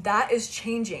 that is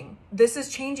changing. This is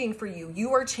changing for you.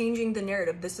 You are changing the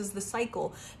narrative. This is the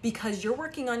cycle because you're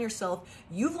working on yourself.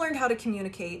 You've learned how to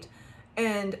communicate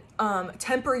and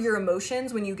temper your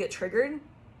emotions when you get triggered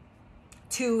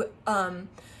to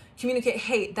communicate,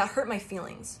 hey, that hurt my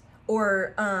feelings.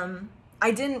 Or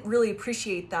I didn't really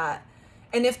appreciate that.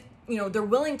 And if, you know, they're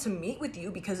willing to meet with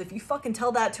you, because if you fucking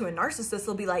tell that to a narcissist,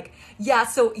 they'll be like, yeah,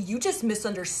 so you just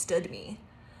misunderstood me.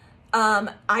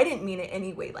 I didn't mean it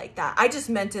anyway like that. I just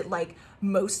meant it like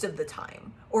most of the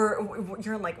time. Or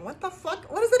you're like, what the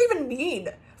fuck? What does that even mean?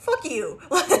 Fuck you.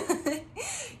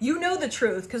 You know the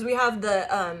truth, because we have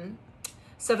the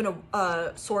Seven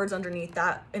of Swords underneath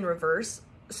that in reverse.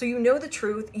 So you know the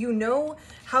truth. You know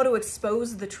how to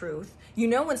expose the truth. You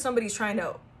know when somebody's trying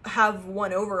to have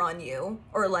one over on you,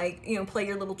 or like, you know, play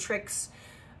your little tricks,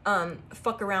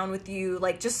 fuck around with you.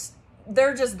 Like,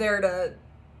 they're just there to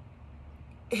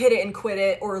hit it and quit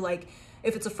it, or like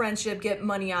if it's a friendship, get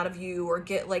money out of you or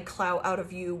get like clout out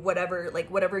of you, whatever, like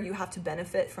whatever you have to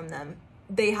benefit from them,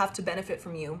 they have to benefit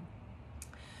from you.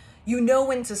 You know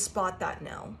when to spot that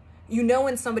now. You know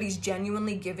when somebody's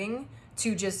genuinely giving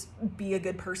to just be a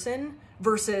good person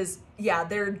versus, yeah,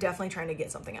 they're definitely trying to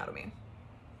get something out of me.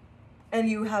 And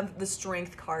you have the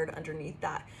Strength card underneath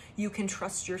that. You can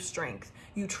trust your strength.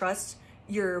 You trust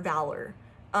your valor.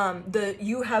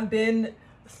 You have been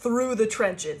through the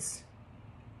trenches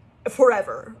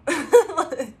forever.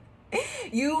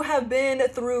 You have been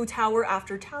through tower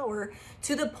after tower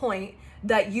to the point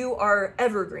that you are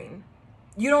evergreen.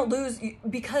 You don't lose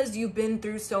because you've been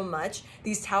through so much.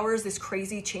 These towers, this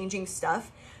crazy changing stuff,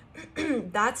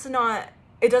 that's not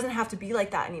It doesn't have to be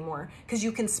like that anymore, because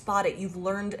you can spot it. You've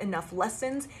learned enough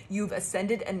lessons. You've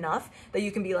ascended enough that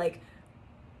you can be like,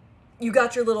 you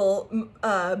got your little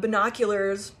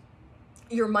binoculars,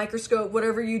 your microscope,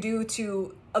 whatever you do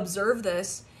to observe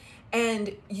this,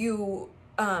 and you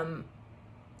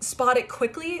spot it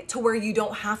quickly to where you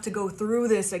don't have to go through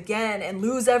this again and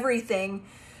lose everything.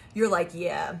 You're like,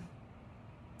 yeah,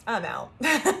 I'm out.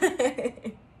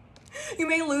 You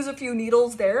may lose a few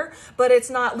needles there, but it's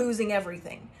not losing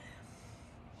everything.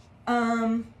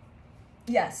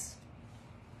 Yes.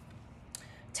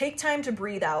 Take time to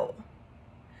breathe out.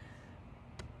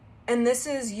 And this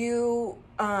is you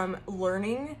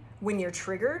learning when you're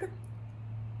triggered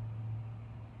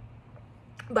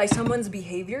by someone's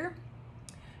behavior.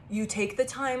 You take the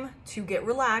time to get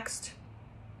relaxed,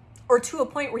 or to a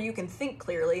point where you can think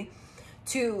clearly,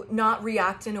 to not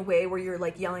react in a way where you're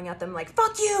like yelling at them like,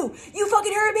 fuck you, you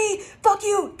fucking hurt me, fuck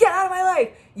you, get out of my life.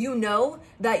 You know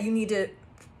that you need to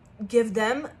give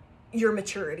them your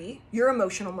maturity, your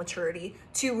emotional maturity,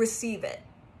 to receive it.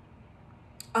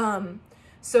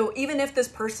 So even if this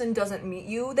person doesn't meet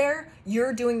you there,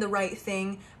 you're doing the right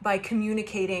thing by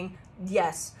communicating,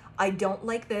 yes, I don't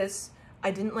like this.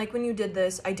 I didn't like when you did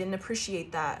this. I didn't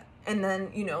appreciate that. And then,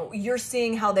 you know, you're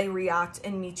seeing how they react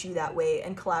and meet you that way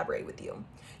and collaborate with you.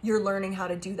 You're learning how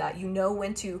to do that. You know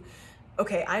when to,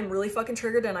 okay, I'm really fucking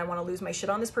triggered and I want to lose my shit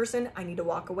on this person. I need to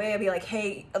walk away. I'd be like,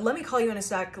 hey, let me call you in a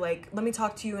sec. Like, let me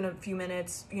talk to you in a few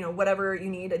minutes, you know, whatever you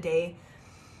need, a day,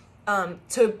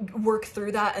 to work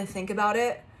through that and think about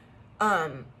it.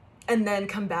 And then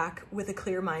come back with a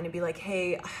clear mind and be like,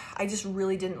 hey, I just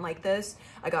really didn't like this.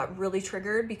 I got really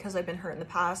triggered because I've been hurt in the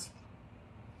past.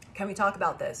 Can we talk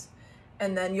about this?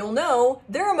 And then you'll know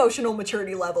their emotional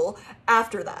maturity level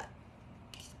after that.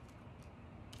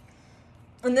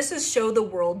 And this is show the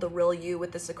world the real you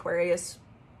with this Aquarius.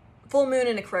 Full moon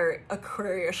in Aquarius.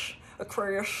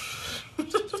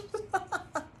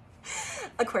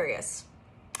 Aquarius.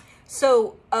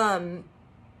 So,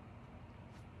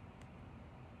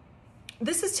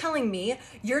 this is telling me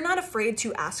you're not afraid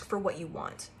to ask for what you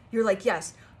want. You're like,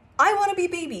 yes, I want to be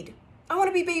babied. I want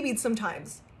to be babied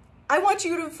sometimes. I want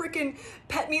you to freaking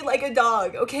pet me like a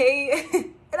dog, okay?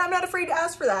 And I'm not afraid to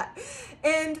ask for that.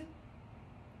 And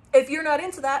if you're not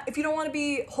into that, if you don't want to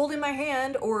be holding my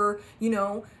hand or, you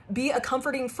know, be a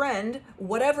comforting friend,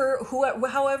 whatever,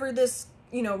 however this,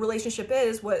 you know, relationship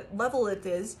is, what level it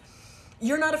is,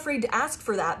 you're not afraid to ask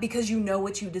for that because you know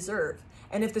what you deserve.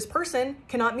 And if this person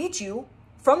cannot meet you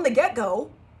from the get-go,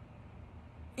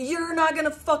 you're not going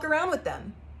to fuck around with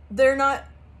them. They're not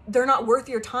worth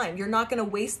your time. You're not going to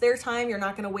waste their time. You're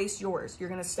not going to waste yours. You're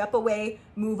going to step away,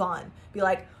 move on. Be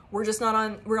like, we're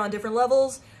on different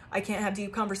levels. I can't have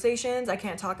deep conversations. I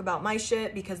can't talk about my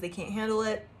shit because they can't handle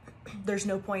it. There's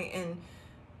no point in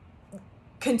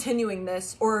continuing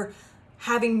this or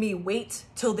having me wait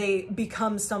till they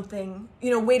become something,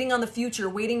 you know, waiting on the future,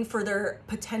 waiting for their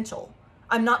potential.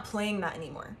 I'm not playing that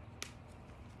anymore.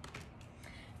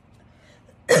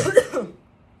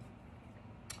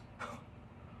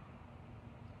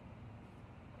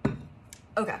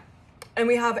 Okay. And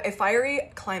we have a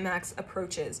fiery climax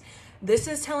approaches. This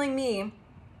is telling me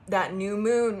that new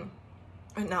moon,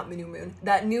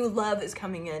 that new love is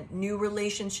coming in, new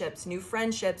relationships, new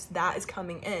friendships, that is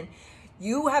coming in.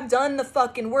 You have done the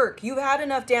fucking work. You've had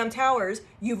enough damn towers.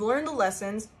 You've learned the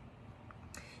lessons.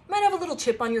 You might have a little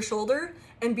chip on your shoulder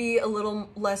and be a little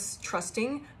less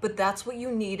trusting, but that's what you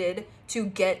needed to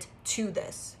get to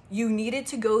this. You needed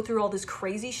to go through all this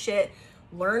crazy shit,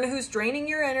 learn who's draining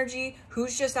your energy,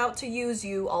 who's just out to use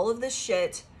you, all of this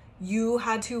shit. You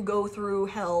had to go through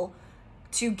hell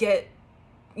to get,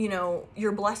 you know,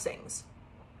 your blessings.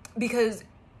 Because,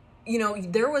 you know,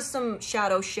 there was some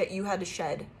shadow shit you had to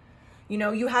shed. You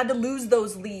know, you had to lose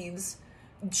those leaves,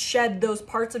 shed those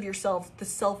parts of yourself, the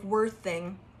self-worth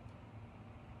thing,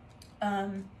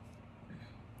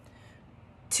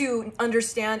 to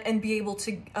understand and be able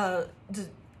to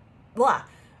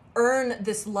earn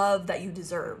this love that you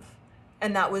deserve.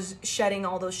 And that was shedding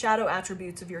all those shadow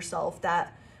attributes of yourself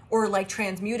that, or like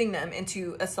transmuting them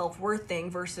into a self-worth thing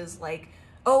versus like,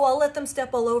 oh, I'll let them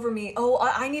step all over me. Oh,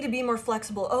 I need to be more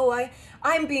flexible. Oh,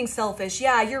 I'm being selfish.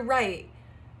 Yeah, you're right.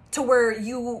 To where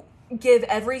you give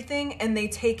everything and they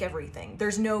take everything.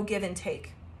 There's no give and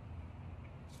take.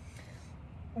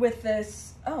 With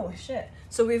this, oh shit.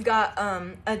 So we've got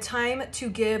a time to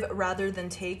give rather than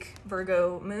take,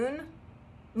 Virgo moon,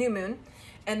 new moon.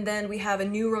 And then we have a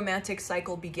new romantic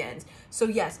cycle begins. So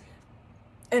yes,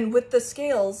 and with the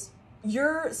scales,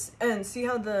 and see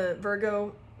how the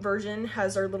Virgo version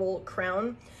has our little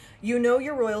crown? You know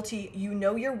your royalty, you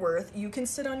know your worth, you can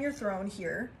sit on your throne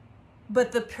here.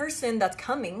 But the person that's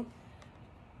coming,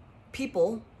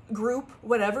 people, group,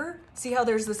 whatever, see how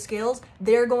there's the scales?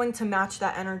 They're going to match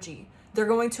that energy. They're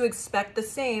going to expect the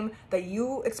same that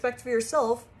you expect for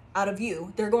yourself out of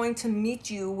you. They're going to meet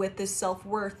you with this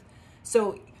self-worth.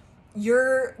 So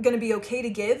you're going to be okay to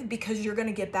give because you're going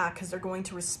to get back, because they're going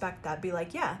to respect that. Be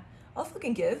like, yeah, I'll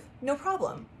fucking give, no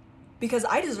problem, because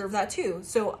I deserve that too.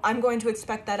 So I'm going to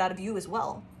expect that out of you as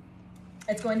well.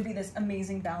 It's going to be this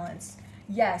amazing balance.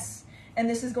 Yes. And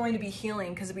this is going to be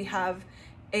healing, because we have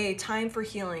a time for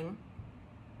healing.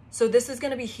 So this is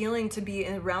going to be healing to be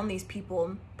around these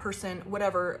people, person,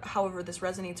 whatever, however this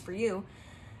resonates for you,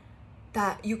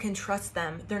 that you can trust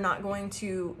them. They're going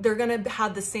to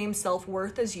have the same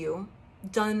self-worth as you,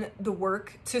 done the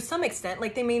work to some extent.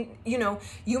 Like they may,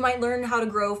 you might learn how to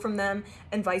grow from them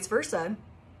and vice versa.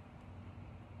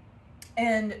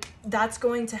 And that's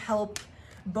going to help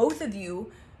both of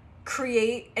you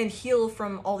create and heal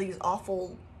from all these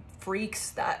awful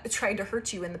freaks that tried to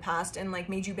hurt you in the past and like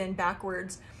made you bend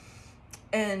backwards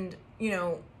and,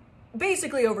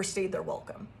 basically overstayed their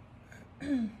welcome.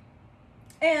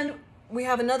 And we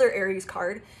have another Aries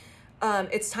card.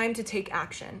 It's time to take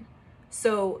action.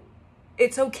 So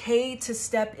it's okay to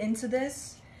step into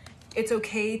this. It's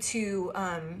okay to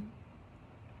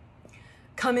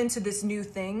come into this new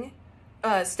thing,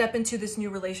 step into this new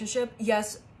relationship.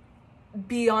 Yes,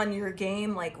 be on your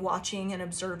game, like watching and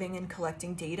observing and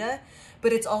collecting data,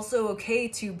 but it's also okay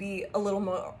to be a little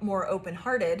more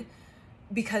open-hearted,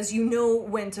 because you know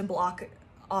when to block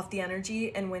off the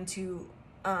energy and when to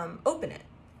open it.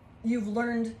 You've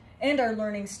learned and are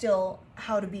learning still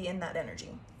how to be in that energy.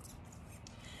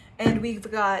 And we've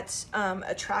got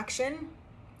attraction.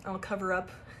 I'll cover up.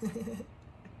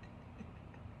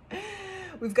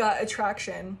 We've got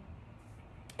attraction,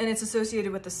 and it's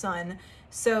associated with the sun.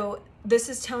 So this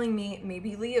is telling me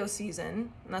maybe Leo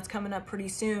season, and that's coming up pretty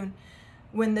soon,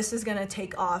 when this is going to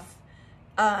take off.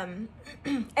 And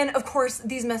of course,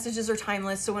 these messages are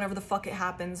timeless. So whenever the fuck it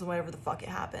happens,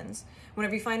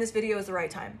 whenever you find this video is the right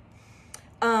time.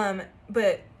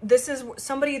 But this is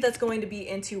somebody that's going to be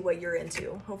into what you're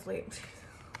into, hopefully.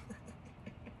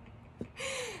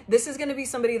 This is going to be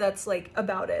somebody that's like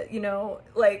about it,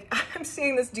 like I'm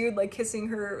seeing this dude like kissing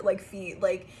her like feet,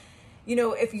 like,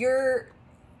 if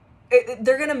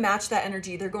they're going to match that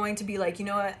energy. They're going to be like, you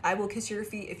know what? I will kiss your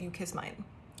feet if you kiss mine.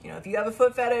 If you have a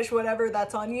foot fetish, whatever,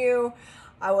 that's on you.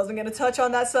 I wasn't going to touch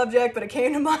on that subject, but it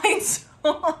came to mind.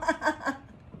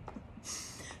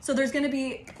 So there's going to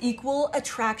be equal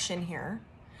attraction here.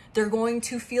 They're going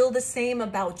to feel the same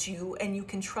about you, and you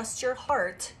can trust your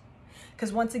heart.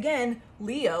 Because once again,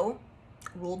 Leo,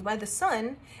 ruled by the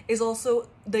sun, is also,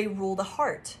 they rule the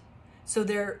heart. So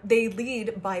they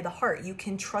lead by the heart. You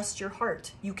can trust your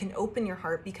heart. You can open your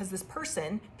heart, because this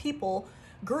person, people,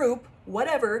 group,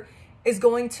 whatever, is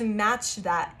going to match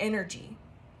that energy.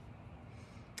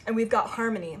 And we've got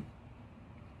harmony.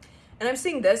 And I'm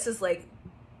seeing this as like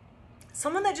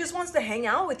someone that just wants to hang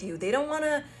out with you. They don't want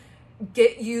to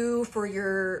get you for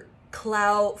your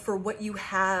clout, for what you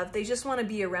have. They just want to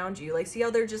be around you. Like, see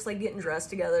how they're just like getting dressed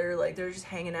together, like they're just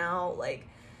hanging out. Like,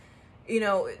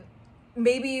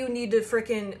 maybe you need to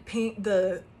freaking paint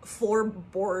the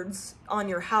floorboards on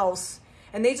your house,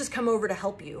 and they just come over to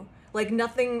help you. Like,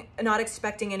 nothing, not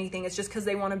expecting anything. It's just because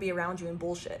they want to be around you and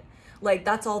bullshit. Like,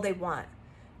 that's all they want.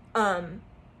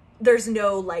 There's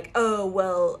no like, oh,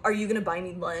 well, are you going to buy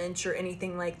me lunch or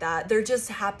anything like that? They're just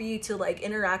happy to like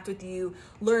interact with you,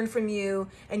 learn from you,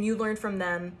 and you learn from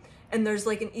them. And there's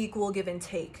like an equal give and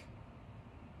take.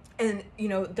 And,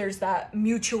 there's that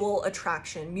mutual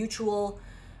attraction, mutual,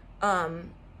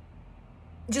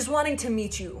 just wanting to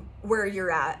meet you where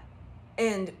you're at.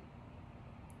 And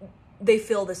they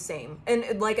feel the same.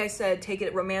 And like I said, take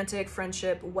it romantic,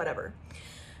 friendship, whatever.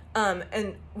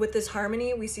 And with this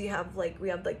harmony, we have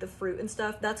the fruit and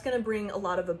stuff. That's going to bring a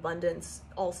lot of abundance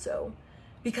also,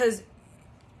 because,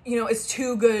 it's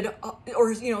two good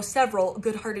or, several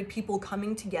good-hearted people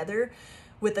coming together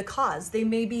with a cause. They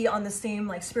may be on the same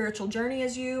like spiritual journey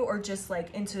as you, or just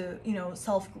like into,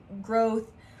 self-growth.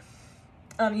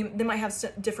 They might have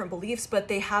different beliefs, but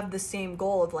they have the same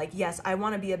goal of like, yes, I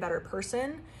want to be a better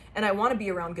person, and I want to be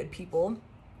around good people,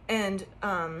 and,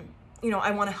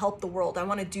 I want to help the world. I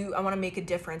want to make a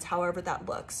difference, however that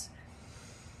looks.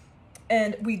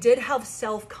 And we did have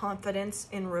self-confidence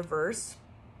in reverse,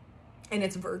 and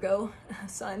it's Virgo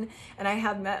sun. And I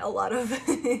have met a lot of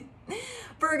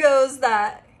Virgos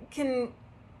that can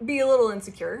be a little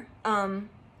insecure.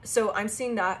 So I'm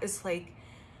seeing that as like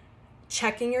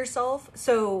checking yourself.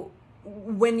 So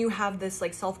when you have this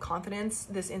like self-confidence,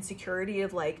 this insecurity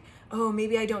of like, oh,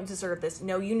 maybe I don't deserve this.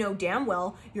 No, you know damn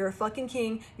well you're a fucking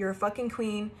king, you're a fucking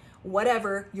queen,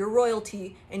 whatever, you're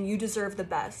royalty, and you deserve the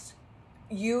best.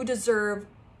 You deserve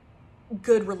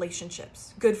good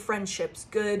relationships, good friendships,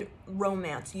 good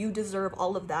romance. You deserve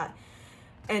all of that.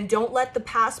 And don't let the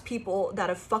past people that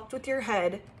have fucked with your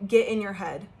head get in your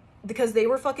head, because they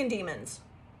were fucking demons.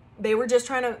 They were just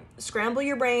trying to scramble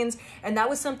your brains, and that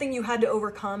was something you had to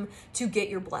overcome to get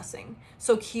your blessing.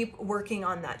 So keep working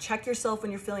on that. Check yourself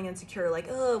when you're feeling insecure, like,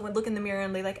 oh, when look in the mirror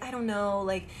and they like, I don't know,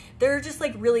 like they're just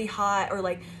like really hot, or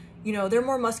like, you know, they're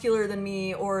more muscular than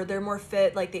me, or they're more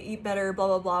fit, like they eat better, blah,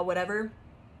 blah, blah, whatever.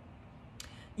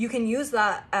 You can use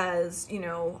that as, you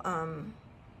know,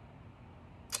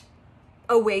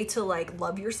 a way to like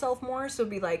love yourself more. So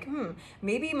be like,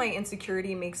 maybe my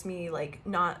insecurity makes me like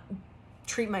not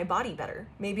treat my body better.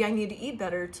 Maybe I need to eat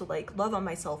better to like love on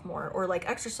myself more, or like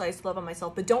exercise to love on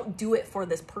myself. But don't do it for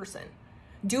this person.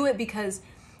 Do it because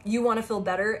you want to feel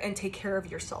better and take care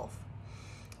of yourself.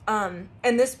 And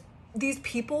these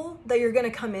people that you're going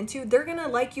to come into, they're going to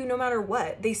like you no matter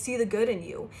what. They see the good in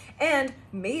you. And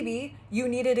maybe you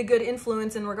needed a good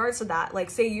influence in regards to that. Like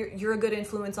say you're a good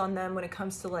influence on them when it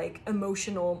comes to like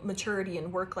emotional maturity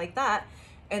and work like that.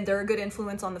 And they're a good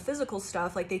influence on the physical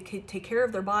stuff. Like they can take care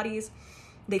of their bodies.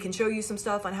 They can show you some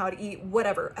stuff on how to eat,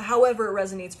 whatever, however it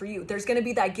resonates for you. There's going to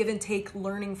be that give and take,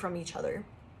 learning from each other.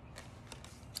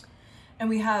 And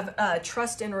we have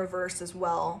trust in reverse as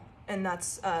well. And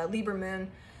that's Libra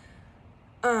moon.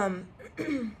 And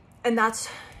that's,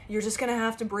 you're just going to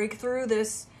have to break through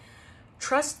this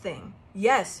trust thing.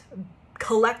 Yes,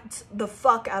 collect the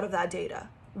fuck out of that data.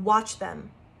 Watch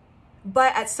them.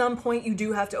 But at some point you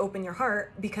do have to open your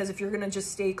heart, because if you're going to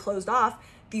just stay closed off,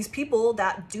 these people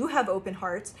that do have open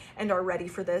hearts and are ready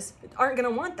for this aren't going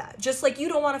to want that. Just like you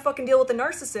don't want to fucking deal with the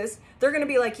narcissist. They're going to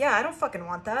be like, yeah, I don't fucking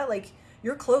want that. Like,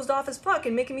 you're closed off as fuck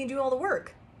and making me do all the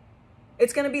work.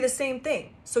 It's going to be the same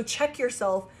thing. So check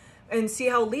yourself and see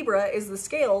how Libra is the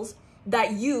scales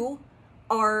that you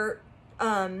are,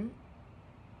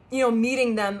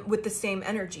 meeting them with the same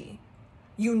energy.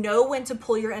 You know when to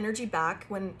pull your energy back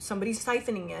when somebody's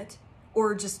siphoning it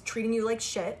or just treating you like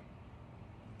shit.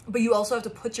 But you also have to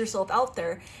put yourself out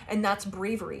there, and that's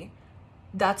bravery.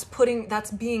 That's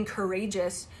being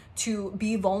courageous to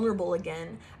be vulnerable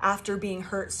again after being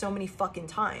hurt so many fucking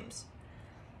times.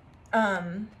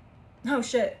 Oh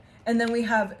shit. And then we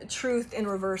have truth in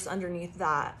reverse underneath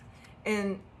that.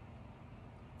 And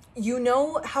you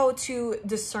know how to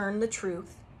discern the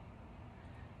truth.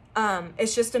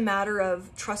 It's just a matter of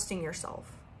trusting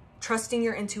yourself, trusting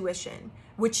your intuition,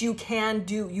 which you can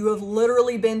do. You have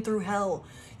literally been through hell.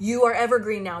 You are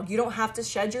evergreen now. You don't have to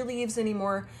shed your leaves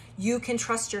anymore. You can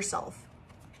trust yourself.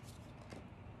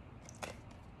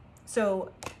 So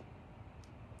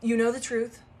you know the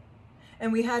truth.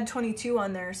 And we had 22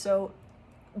 on there, so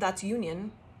that's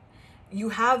union. You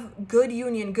have good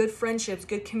union, good friendships,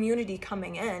 good community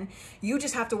coming in. You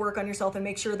just have to work on yourself and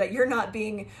make sure that you're not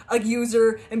being a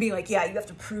user and being like, yeah, you have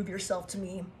to prove yourself to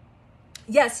me.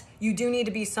 Yes, you do need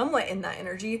to be somewhat in that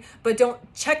energy, but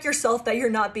don't check yourself that you're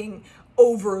not being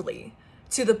overly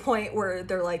to the point where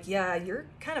they're like, yeah, you're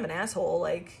kind of an asshole.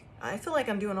 Like, I feel like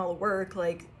I'm doing all the work.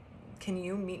 Like, can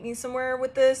you meet me somewhere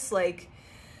with this? Like,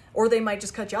 or they might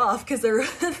just cut you off because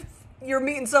you're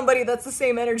meeting somebody that's the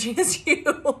same energy as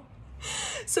you.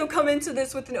 So come into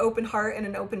this with an open heart and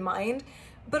an open mind,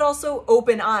 but also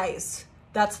open eyes.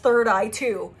 That's third eye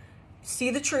too. See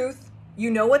the truth.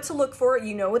 You know what to look for.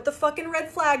 You know what the fucking red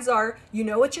flags are. You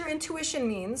know what your intuition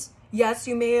means. Yes,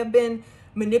 you may have been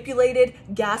manipulated,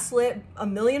 gaslit a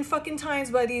million fucking times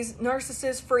by these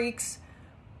narcissist freaks.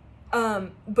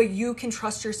 But you can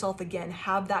trust yourself again.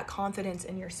 Have that confidence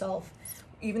in yourself.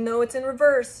 Even though it's in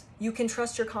reverse, you can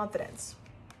trust your confidence.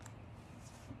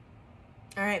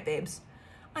 All right, babes.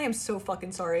 I am so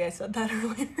fucking sorry I said that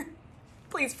earlier.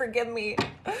 Please forgive me.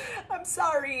 I'm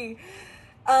sorry.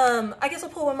 I guess I'll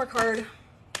pull one more card.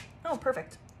 Oh,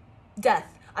 perfect. Death.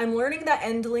 I'm learning that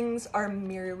endings are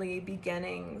merely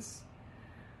beginnings.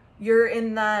 You're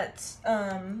in that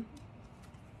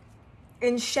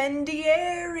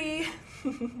incendiary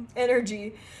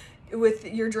energy with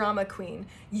your drama queen.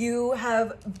 You've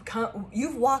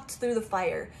walked through the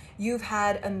fire. You've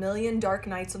had a million dark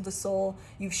nights of the soul.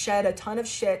 You've shed a ton of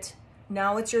shit.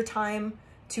 Now it's your time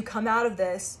to come out of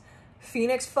this.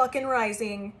 Phoenix fucking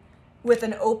rising with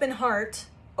an open heart,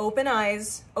 open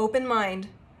eyes, open mind.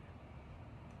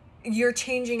 You're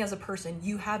changing as a person.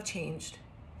 You have changed.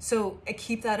 So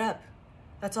keep that up.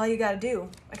 That's all you got to do.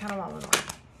 I kind of want one more.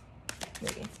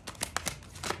 Maybe.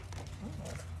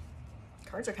 Oh,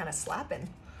 cards are kind of slapping.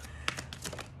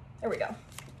 There we go.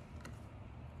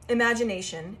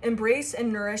 Imagination. Embrace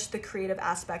and nourish the creative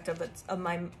aspect of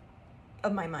my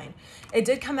mind. It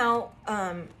did come out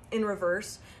in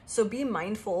reverse, so be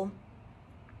mindful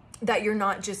that you're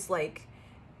not just like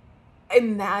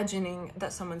imagining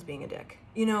that someone's being a dick.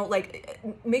 You know, like,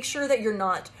 make sure that you're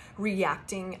not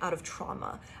reacting out of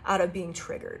trauma, out of being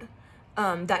triggered,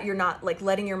 that you're not like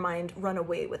letting your mind run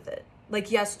away with it.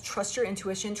 Like, yes, trust your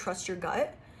intuition, trust your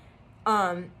gut,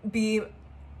 be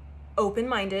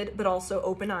open-minded, but also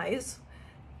open eyes,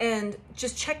 and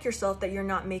just check yourself that you're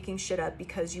not making shit up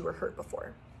because you were hurt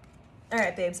before. All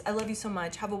right, babes, I love you so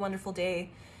much. Have a wonderful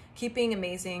day. Keep being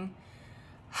amazing.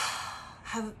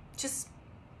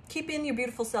 Keep in your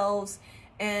beautiful selves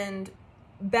and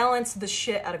balance the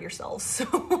shit out of yourselves.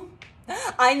 So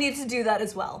I need to do that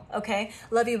as well. Okay.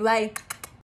 Love you. Bye.